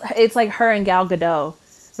is. It's like her and Gal Gadot.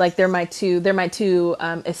 Like they're my two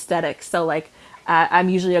aesthetics. So like I'm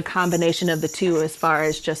usually a combination of the two as far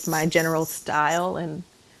as just my general style and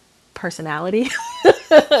personality.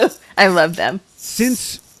 I love them.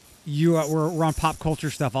 Since we're on pop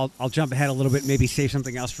culture stuff, I'll jump ahead a little bit, maybe save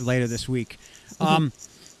something else for later this week.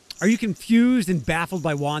 Are you confused and baffled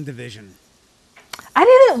by WandaVision? I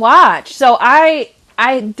didn't watch, so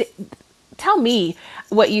tell me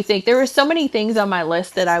what you think. There were so many things on my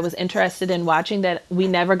list that I was interested in watching that we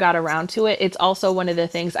never got around to it. It's also one of the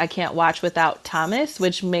things I can't watch without Thomas,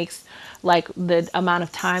 which makes like the amount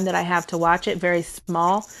of time that I have to watch it very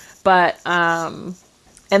small. But and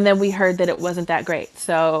then we heard that it wasn't that great.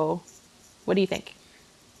 So what do you think?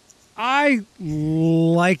 I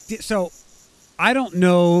liked it. So I don't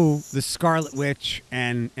know the Scarlet Witch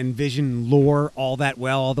and Vision lore all that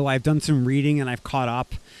well, although I've done some reading and I've caught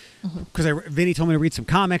up. Because Vinny told me to read some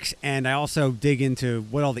comics, and I also dig into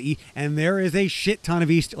what all and there is a shit ton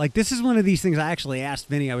of Easter. Like, this is one of these things I actually asked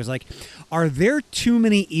Vinny. I was like, are there too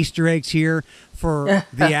many Easter eggs here for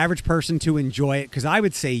the average person to enjoy it? Because I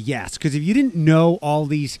would say yes. Because if you didn't know all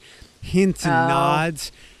these hints and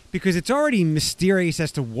nods, because it's already mysterious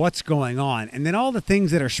as to what's going on, and then all the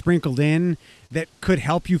things that are sprinkled in that could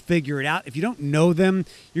help you figure it out, if you don't know them,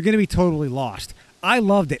 you're going to be totally lost. I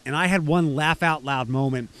loved it, and I had one laugh out loud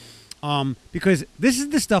moment because this is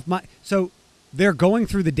the stuff so they're going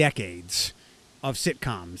through the decades of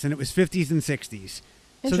sitcoms, and it was 50s and 60s.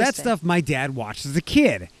 So that stuff my dad watched as a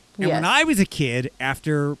kid. And when I was a kid,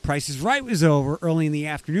 after Price is Right was over, early in the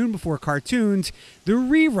afternoon before cartoons, the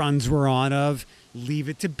reruns were on of Leave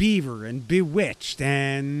It to Beaver and Bewitched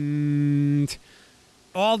and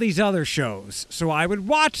all these other shows. So I would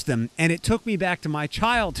watch them, and it took me back to my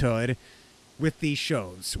childhood with these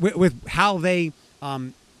shows, with how they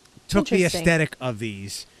took the aesthetic of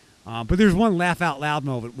these. But there's one laugh out loud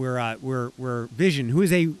moment where Vision, who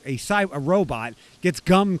is a robot, gets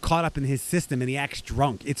gum caught up in his system and he acts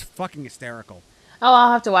drunk. It's fucking hysterical. Oh,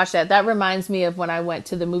 I'll have to watch that. That reminds me of when I went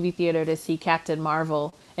to the movie theater to see Captain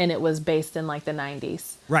Marvel, and it was based in like the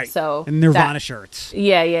 90s. Right. So and Nirvana shirts.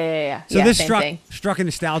 Yeah. So this struck a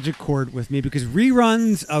nostalgic chord with me because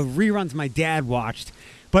reruns my dad watched.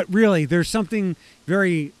 But really, there's something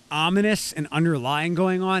very ominous and underlying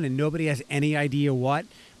going on, and nobody has any idea what.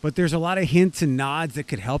 But there's a lot of hints and nods that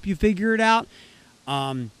could help you figure it out.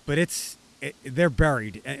 But they're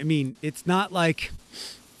buried. I mean, it's not like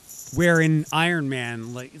where in Iron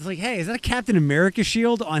Man, it's like, hey, is that a Captain America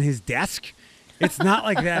shield on his desk? It's not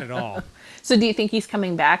like that at all. So do you think he's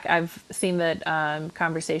coming back? I've seen that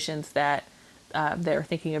conversations that they're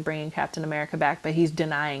thinking of bringing Captain America back, but he's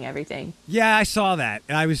denying everything. Yeah, I saw that,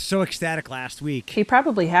 and I was so ecstatic last week. He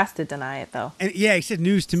probably has to deny it, though. And yeah, he said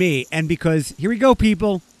news to me, and because here we go,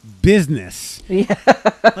 people, business. Yeah,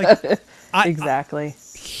 Like, exactly.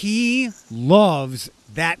 He loves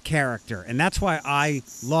that character, and that's why I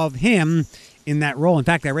love him in that role. In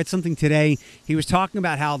fact, I read something today. He was talking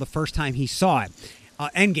about how the first time he saw it,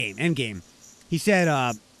 Endgame. He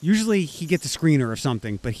said usually he gets a screener or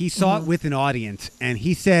something, but he saw it with an audience, and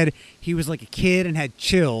he said he was like a kid and had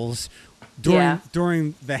chills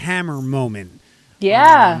during the hammer moment.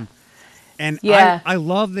 Yeah. I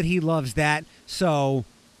love that he loves that. So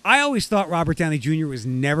I always thought Robert Downey Jr. was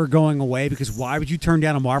never going away, because why would you turn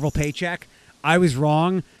down a Marvel paycheck? I was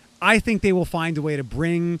wrong. I think they will find a way to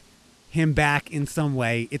bring him back in some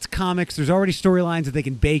way. It's comics. There's already storylines that they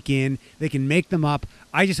can bake in. They can make them up.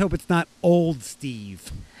 I just hope it's not old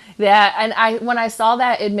Steve. Yeah, and when I saw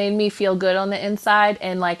that, it made me feel good on the inside.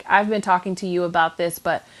 And like, I've been talking to you about this,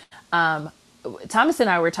 but Thomas and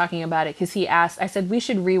I were talking about it because he asked, I said, we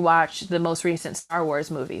should rewatch the most recent Star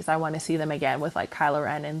Wars movies. I want to see them again with like Kylo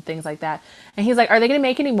Ren and things like that. And he's like, are they going to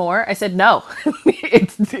make any more? I said, no.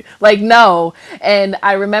 It's like, no. And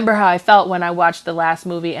I remember how I felt when I watched the last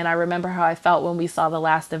movie, and I remember how I felt when we saw the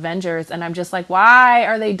last Avengers. And I'm just like, why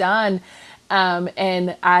are they done?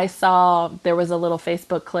 And I saw there was a little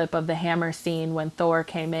Facebook clip of the hammer scene when Thor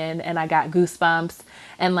came in, and I got goosebumps.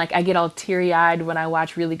 And like, I get all teary eyed when I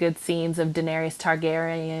watch really good scenes of Daenerys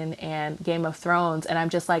Targaryen and Game of Thrones. And I'm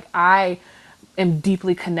just like, I am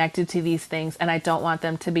deeply connected to these things, and I don't want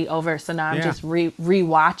them to be over. So now I'm just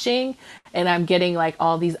rewatching, and I'm getting like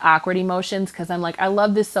all these awkward emotions, because I'm like, I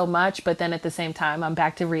love this so much, but then at the same time I'm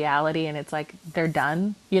back to reality, and it's like, they're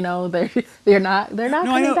done, they're not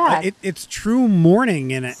coming back. It's true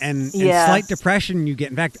mourning and slight depression you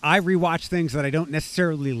get. In fact, I rewatch things that I don't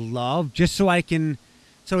necessarily love just so I can.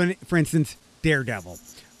 For instance, Daredevil.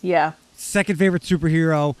 Yeah. Second favorite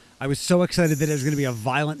superhero. I was so excited that it was going to be a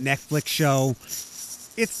violent Netflix show.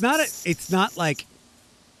 It's not like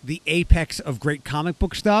the apex of great comic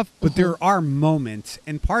book stuff, but there are moments,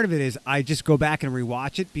 and part of it is I just go back and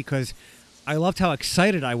rewatch it because I loved how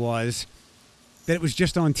excited I was that it was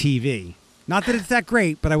just on TV. Not that it's that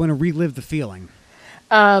great, but I want to relive the feeling.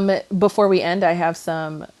 Before we end, I have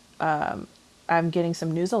some. I'm getting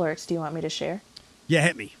some news alerts. Do you want me to share? Yeah,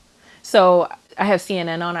 hit me. So I have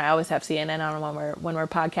CNN on. I always have CNN on when we're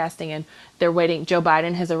podcasting, and they're waiting. Joe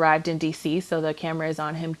Biden has arrived in D.C., so the camera is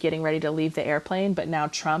on him getting ready to leave the airplane. But now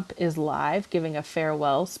Trump is live giving a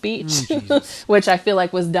farewell speech, which I feel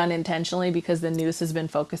like was done intentionally because the news has been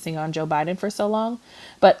focusing on Joe Biden for so long.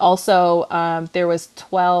 But also there was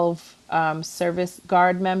 12 service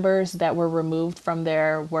guard members that were removed from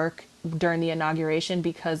their work during the inauguration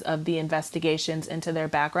because of the investigations into their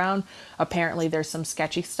background. Apparently there's some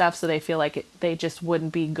sketchy stuff, so they feel like they just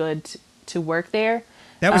wouldn't be good to work there.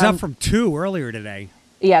 That was up from 2 earlier today.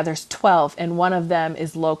 Yeah, there's 12, and one of them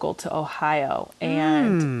is local to Ohio,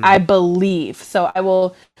 and I believe so. I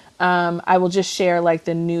will just share like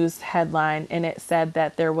the news headline, and it said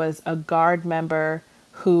that there was a guard member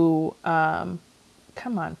who come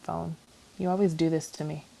on, phone, you always do this to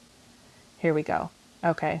me. Here we go.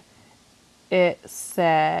 Okay. It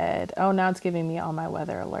said, oh, now it's giving me all my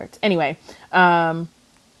weather alerts. Anyway,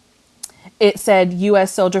 it said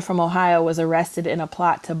U.S. soldier from Ohio was arrested in a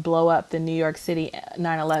plot to blow up the New York City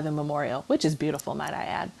 9/11 memorial, which is beautiful, might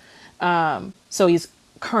I add. So he's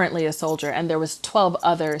currently a soldier, and there was 12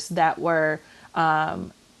 others that were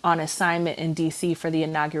on assignment in D.C. for the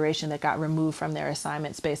inauguration that got removed from their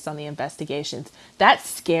assignments based on the investigations. That's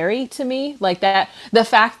scary to me. Like that, the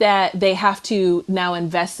fact that they have to now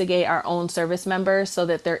investigate our own service members so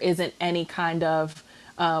that there isn't any kind of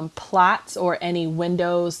plots or any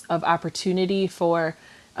windows of opportunity for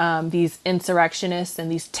these insurrectionists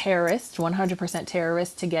and these terrorists, 100%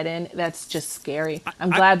 terrorists, to get in. That's just scary. I'm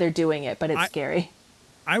glad they're doing it, but it's scary.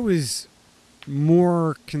 I was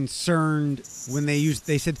more concerned when they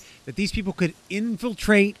said that these people could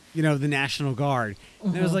infiltrate, the National Guard.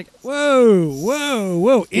 And it was like,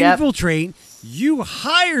 whoa, Yep. Infiltrate? You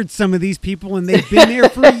hired some of these people and they've been there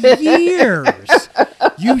for years.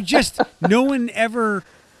 No one ever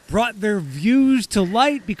brought their views to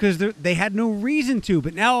light because they had no reason to.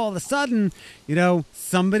 But now all of a sudden,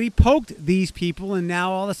 somebody poked these people, and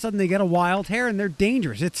now all of a sudden they get a wild hair and they're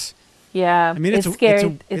dangerous. Yeah, it's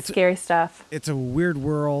scary. It's scary stuff. It's a weird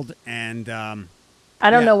world, and I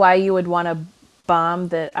don't know why you would want to bomb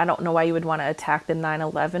I don't know why you would want to attack the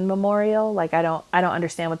 9/11 memorial. Like I don't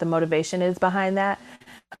understand what the motivation is behind that.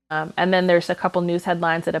 And then there's a couple news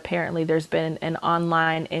headlines that apparently there's been an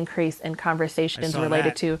online increase in conversations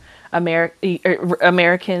related to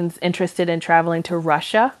Americans interested in traveling to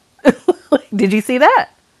Russia. Did you see that?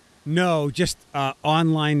 No, just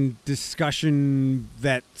online discussion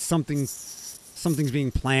that something's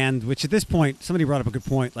being planned, which at this point, somebody brought up a good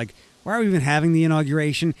point. Like, why are we even having the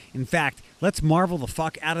inauguration? In fact, let's marvel the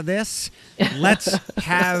fuck out of this. Let's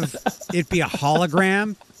have it be a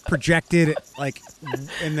hologram projected like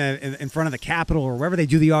in front of the Capitol or wherever they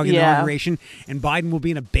do the inauguration, and Biden will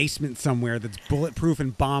be in a basement somewhere that's bulletproof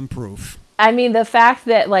and bomb-proof. I mean, the fact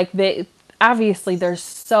that like obviously there's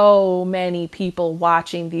so many people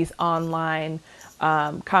watching these online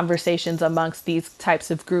conversations amongst these types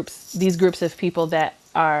of groups, these groups of people that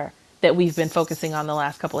we've been focusing on the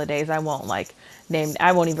last couple of days. I won't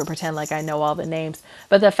even pretend like I know all the names,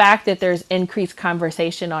 but the fact that there's increased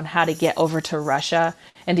conversation on how to get over to Russia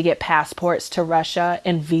and to get passports to Russia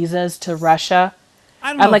and visas to Russia.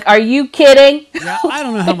 I'm like, are you kidding? Yeah, I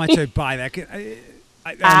don't know how much I buy that.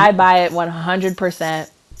 I buy it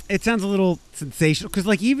 100%. It sounds a little sensational because,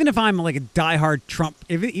 like, even if I'm like a diehard Trump,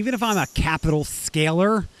 even if I'm a capital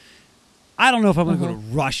scaler, I don't know if I'm going to go to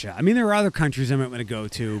Russia. I mean, there are other countries I might want to go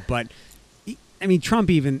to, but I mean,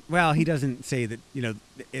 Trump even, well, he doesn't say that,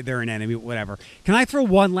 they're an enemy, whatever. Can I throw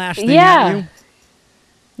one last thing at you?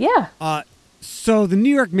 Yeah. So the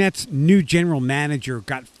New York Mets' new general manager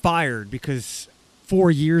got fired because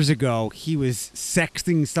 4 years ago he was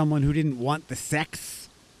sexting someone who didn't want the sex.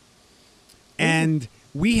 And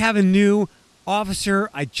we have a new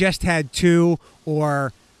officer. I just had two,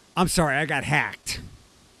 or I'm sorry, I got hacked.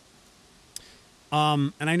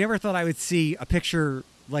 And I never thought I would see a picture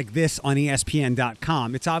like this on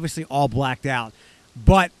ESPN.com. It's obviously all blacked out.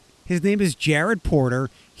 But his name is Jared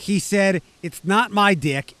Porter. He said, it's not my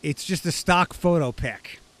dick. It's just a stock photo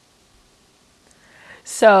pic.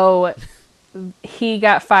 So he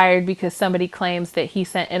got fired because somebody claims that he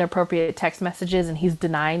sent inappropriate text messages and he's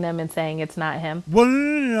denying them and saying it's not him. Well,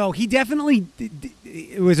 no. He definitely,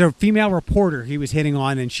 it was a female reporter he was hitting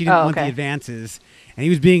on, and she didn't want the advances. And he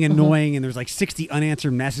was being annoying, and there was like 60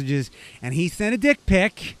 unanswered messages, and he sent a dick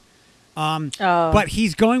pic. But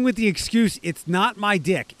he's going with the excuse, it's not my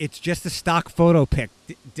dick. It's just a stock photo pic,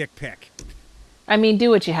 dick pic. I mean, do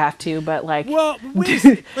what you have to, but like... Well,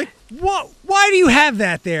 wait, like, what? Why do you have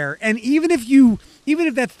that there? And even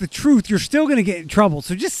if that's the truth, you're still going to get in trouble.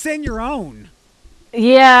 So just send your own.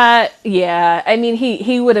 Yeah. I mean,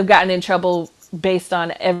 he would have gotten in trouble based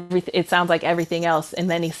on everything. It sounds like everything else, and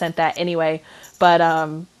then he sent that anyway. But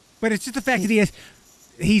it's just the fact that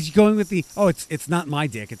he's going with the it's not my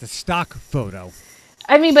dick. It's a stock photo.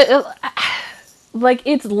 I mean, but like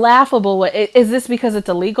it's laughable. Is this because it's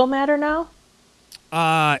a legal matter now?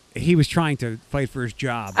 He was trying to fight for his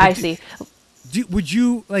job. I see. Would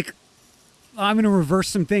you, like, I'm going to reverse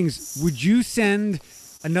some things. Would you send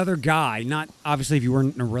another guy, not obviously if you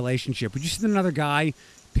weren't in a relationship, would you send another guy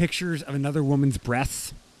pictures of another woman's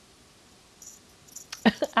breasts?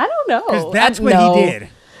 I don't know. Because that's what he did.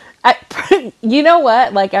 You know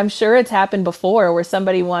what? Like, I'm sure it's happened before where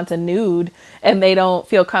somebody wants a nude and they don't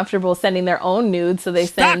feel comfortable sending their own nude, so they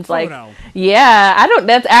send like,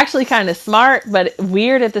 that's actually kind of smart, but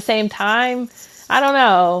weird at the same time. I don't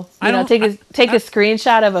know. Take a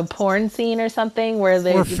screenshot of a porn scene or something where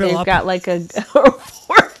they've got like a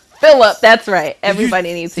Philip. That's right.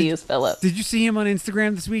 Everybody needs to use Philip. Did you see him on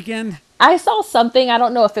Instagram this weekend? I saw something. I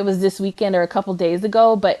don't know if it was this weekend or a couple days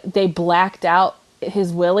ago, but they blacked out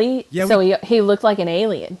his willy, so he looked like an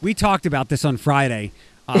alien. We talked about this on Friday.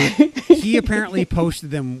 He apparently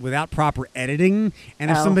posted them without proper editing,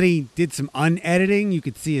 and if somebody did some unediting, you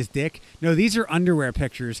could see his dick. No, these are underwear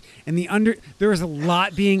pictures, and there was a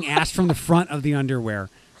lot being asked from the front of the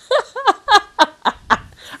underwear.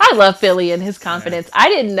 I love Philly and his confidence. I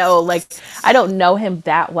didn't know, I don't know him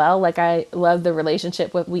that well. Like, I love the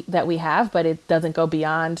relationship that we have, but it doesn't go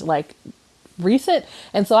beyond recent,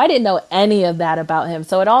 and so I didn't know any of that about him,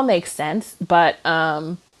 so it all makes sense. But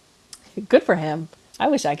good for him. I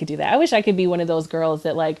wish I could do that. I wish I could be one of those girls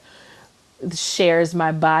that shares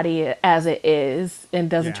my body as it is and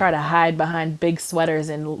doesn't try to hide behind big sweaters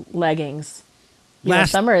and leggings.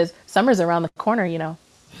 Summer's around the corner,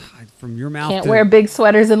 From your mouth, can't wear big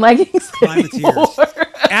sweaters and leggings anymore.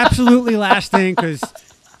 Absolutely. Last thing, because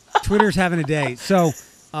Twitter's having a day. So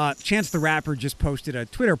Chance the Rapper just posted a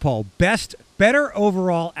Twitter poll. Better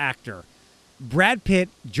overall actor. Brad Pitt,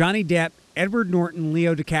 Johnny Depp, Edward Norton,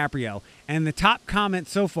 Leo DiCaprio. And the top comment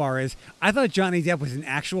so far is, I thought Johnny Depp was an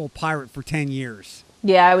actual pirate for 10 years.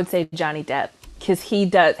 Yeah, I would say Johnny Depp, because he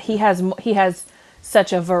has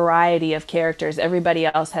such a variety of characters. Everybody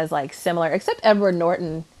else has like similar, except Edward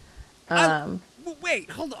Norton.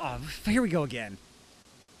 Wait, hold on. Here we go again.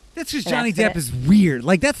 That's just An Johnny accident. Depp is weird.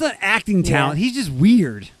 Like, that's not acting talent. Yeah. He's just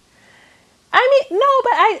weird. I mean, no,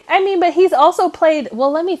 but I mean, but he's also played.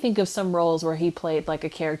 Well, let me think of some roles where he played like a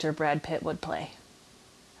character Brad Pitt would play.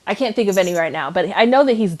 I can't think of any right now, but I know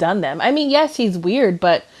that he's done them. I mean, yes, he's weird,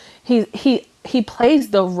 but he plays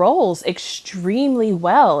the roles extremely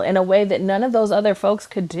well in a way that none of those other folks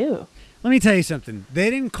could do. Let me tell you something. They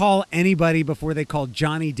didn't call anybody before they called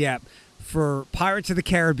Johnny Depp for Pirates of the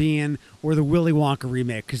Caribbean or the Willy Wonka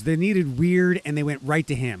remake because they needed weird and they went right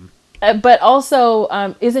to him. But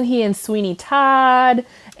also, isn't he in Sweeney Todd?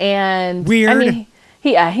 And Weird. I mean,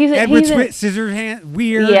 he's Edward in, Scissorhands,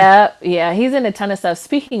 weird. yeah, he's in a ton of stuff.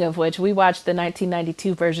 Speaking of which, we watched the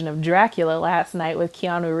 1992 version of Dracula last night with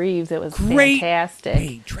Keanu Reeves. It was fantastic.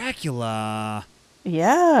 Wait, Dracula.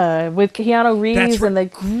 Yeah, with Keanu Reeves That's and the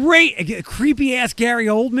great, creepy ass Gary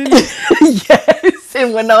Oldman. yes,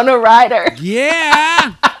 and Winona Ryder.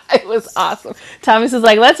 Yeah. It was awesome. Thomas was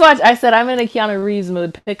like, "Let's watch." I said, "I'm in a Keanu Reeves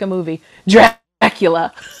mood. Pick a movie."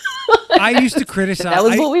 Dracula. I used to criticize. That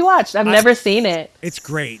was what we watched. I've never seen it. It's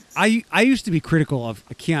great. I used to be critical of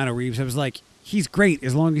Keanu Reeves. I was like, he's great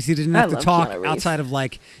as long as he doesn't have to love talk Keanu Reeves. outside of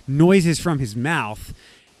like noises from his mouth.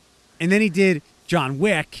 And then he did John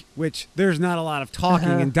Wick, which there's not a lot of talking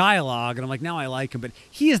and dialogue. And I'm like, now I like him, but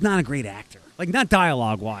he is not a great actor. Like, not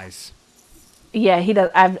dialogue wise. Yeah, he does.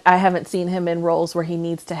 I haven't seen him in roles where he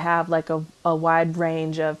needs to have like a wide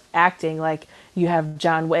range of acting. Like you have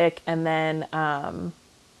John Wick and then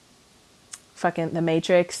fucking The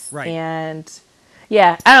Matrix. Right. And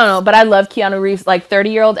yeah, I don't know, but I love Keanu Reeves. Like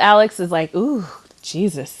 30-year-old Alex is like, ooh,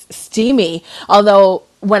 Jesus, steamy. Although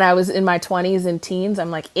when I was in my 20s and teens,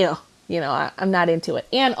 I'm like, ew, I'm not into it.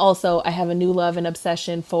 And also I have a new love and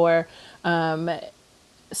obsession for Simon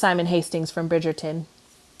Hastings from Bridgerton.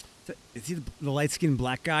 Is he the light-skinned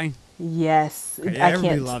black guy? Yes, Yeah, I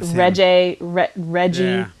everybody can't. loves him. Reggie,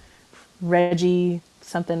 Yeah. Reggie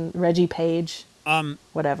something, Reggie Page,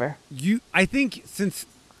 whatever. I think since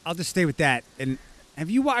I'll just stay with that. And have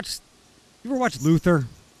you ever watched Luther?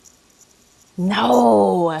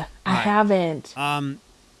 No, I Right. haven't. Did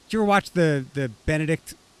you ever watch the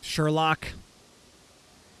Benedict Sherlock?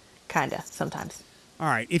 Kinda sometimes. All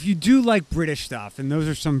right. If you do like British stuff, and those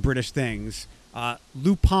are some British things,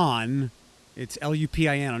 Lupin, it's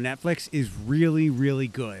Lupin on Netflix, is really, really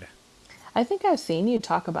good. I think I've seen you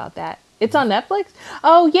talk about that. It's on Netflix.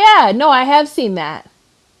 Oh yeah, no, I have seen that.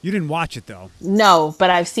 You didn't watch it, though. No, but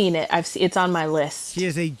I've seen it. It's on my list. He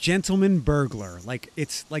is a gentleman burglar.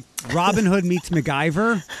 It's like Robin Hood meets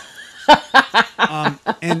MacGyver.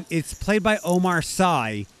 And it's played by Omar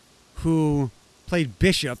Sy, who played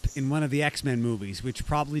Bishop in one of the X-Men movies, which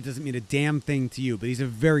probably doesn't mean a damn thing to you, but he's a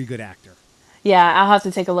very good actor. Yeah, I'll have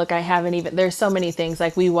to take a look. I haven't even. There's so many things.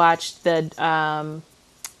 Like we watched the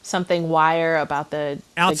something Wire about the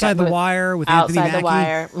Outside the Wire with Anthony Outside the Mackie.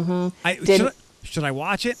 Wire. Mm-hmm. Should I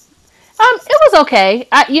watch it? It was okay.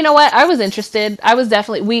 You know what? I was interested. I was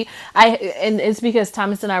definitely and it's because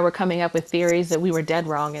Thomas and I were coming up with theories that we were dead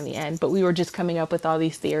wrong in the end, but we were just coming up with all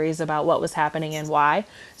these theories about what was happening and why.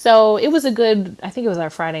 So it was I think it was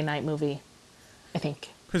our Friday night movie. I think.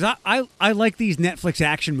 Because I like these Netflix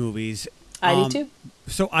action movies. I do too.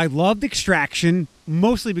 So I loved Extraction,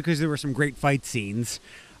 mostly because there were some great fight scenes.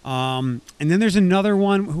 And then there's another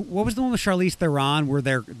one. What was the one with Charlize Theron where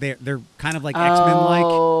they're kind of like X-Men like?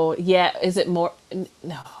 Oh yeah, is it more?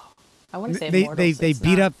 No, I want to say They Immortals. they It's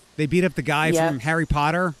beat not. up the guy Yep. from Harry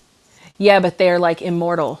Potter. Yeah, but they're like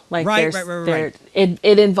immortal. Like Right.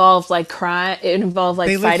 It involves like crime. It involves like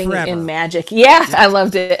They live fighting forever. in magic. Yeah, I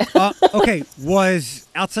loved it. Okay, was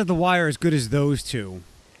Outside the Wire as good as those two?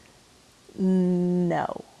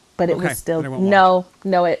 No, but it Okay, was still then I won't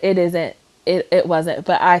no. It isn't. It wasn't.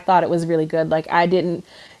 But I thought it was really good. Like I didn't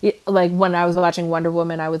like when I was watching Wonder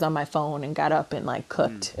Woman, I was on my phone and got up and like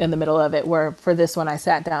cooked in the middle of it. Where for this one, I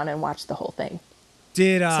sat down and watched the whole thing.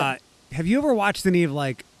 Have you ever watched any of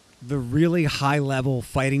like the really high level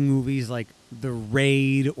fighting movies like The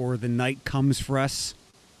Raid or The Night Comes for Us?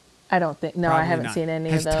 I don't think. No, Probably I haven't not. seen any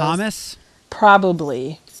Has of those. Thomas?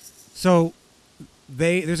 Probably. So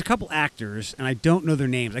there's a couple actors, and I don't know their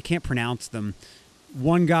names. I can't pronounce them.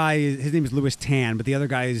 One guy, his name is Louis Tan, but the other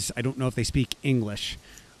guys, I don't know if they speak English.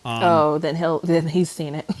 Then he's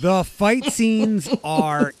seen it. The fight scenes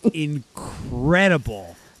are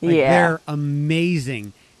incredible. Like, Yeah. They're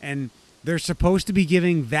amazing. And they're supposed to be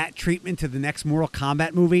giving that treatment to the next Mortal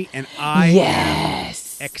Kombat movie, and I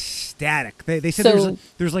Yes. am ecstatic. They said So-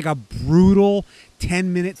 there's like a brutal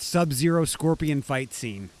 10-minute Sub-Zero Scorpion fight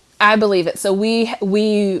scene. I believe it. So we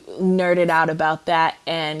nerded out about that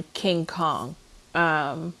and King Kong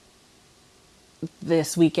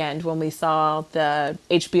this weekend when we saw the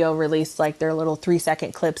HBO release like their little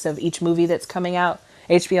 3-second clips of each movie that's coming out.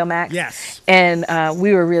 HBO Max. Yes. And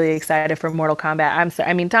we were really excited for Mortal Kombat. I'm sorry.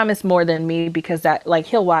 I mean, Thomas more than me because that like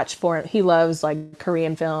he loves like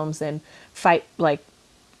Korean films and fighting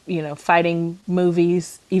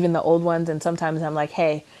movies, even the old ones. And sometimes I'm like,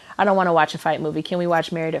 hey, I don't want to watch a fight movie. Can we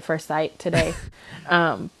watch Married at First Sight today?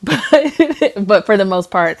 But for the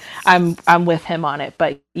most part, I'm with him on it.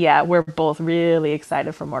 But yeah, we're both really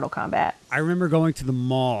excited for Mortal Kombat. I remember going to the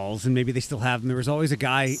malls, and maybe they still have them. There was always a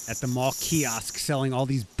guy at the mall kiosk selling all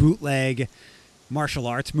these bootleg martial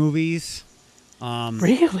arts movies.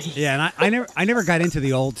 Really? Yeah, and I never got into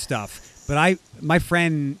the old stuff, but my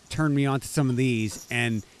friend turned me on to some of these,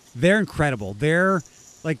 and they're incredible. They're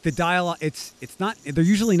like the dialogue. It's not. They're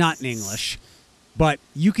usually not in English, but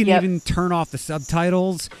you can even turn off the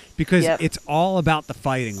subtitles because it's all about the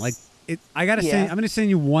fighting. Like I'm going to send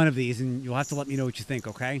you one of these, and you'll have to let me know what you think.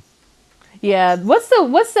 Okay? Yeah. What's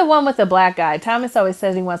the one with the black guy? Thomas always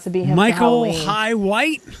says he wants to be him. Michael High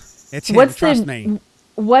White. It's him. Trust me.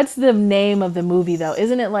 What's the name of the movie though?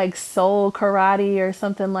 Isn't it like Soul Karate or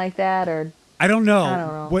something like that? Or I don't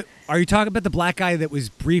know. What are you talking about? The black guy that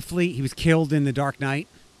was he was killed in The Dark Knight?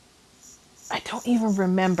 I don't even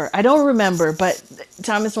remember. I don't remember, but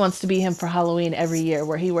Thomas wants to be him for Halloween every year,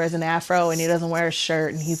 where he wears an afro and he doesn't wear a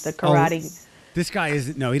shirt and he's the karate. Oh, this guy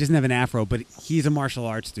he doesn't have an afro, but he's a martial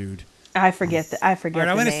arts dude. I forget that. I forget. All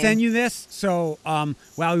right, I'm going to send you this. So,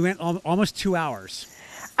 wow, we went almost 2 hours.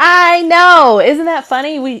 I know. Isn't that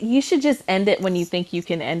funny? You should just end it when you think you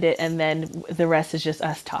can end it, and then the rest is just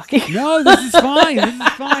us talking. No, this is fine. This is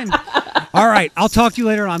fine. All right, I'll talk to you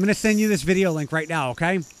later on. I'm going to send you this video link right now,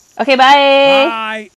 okay? Okay, bye. Bye.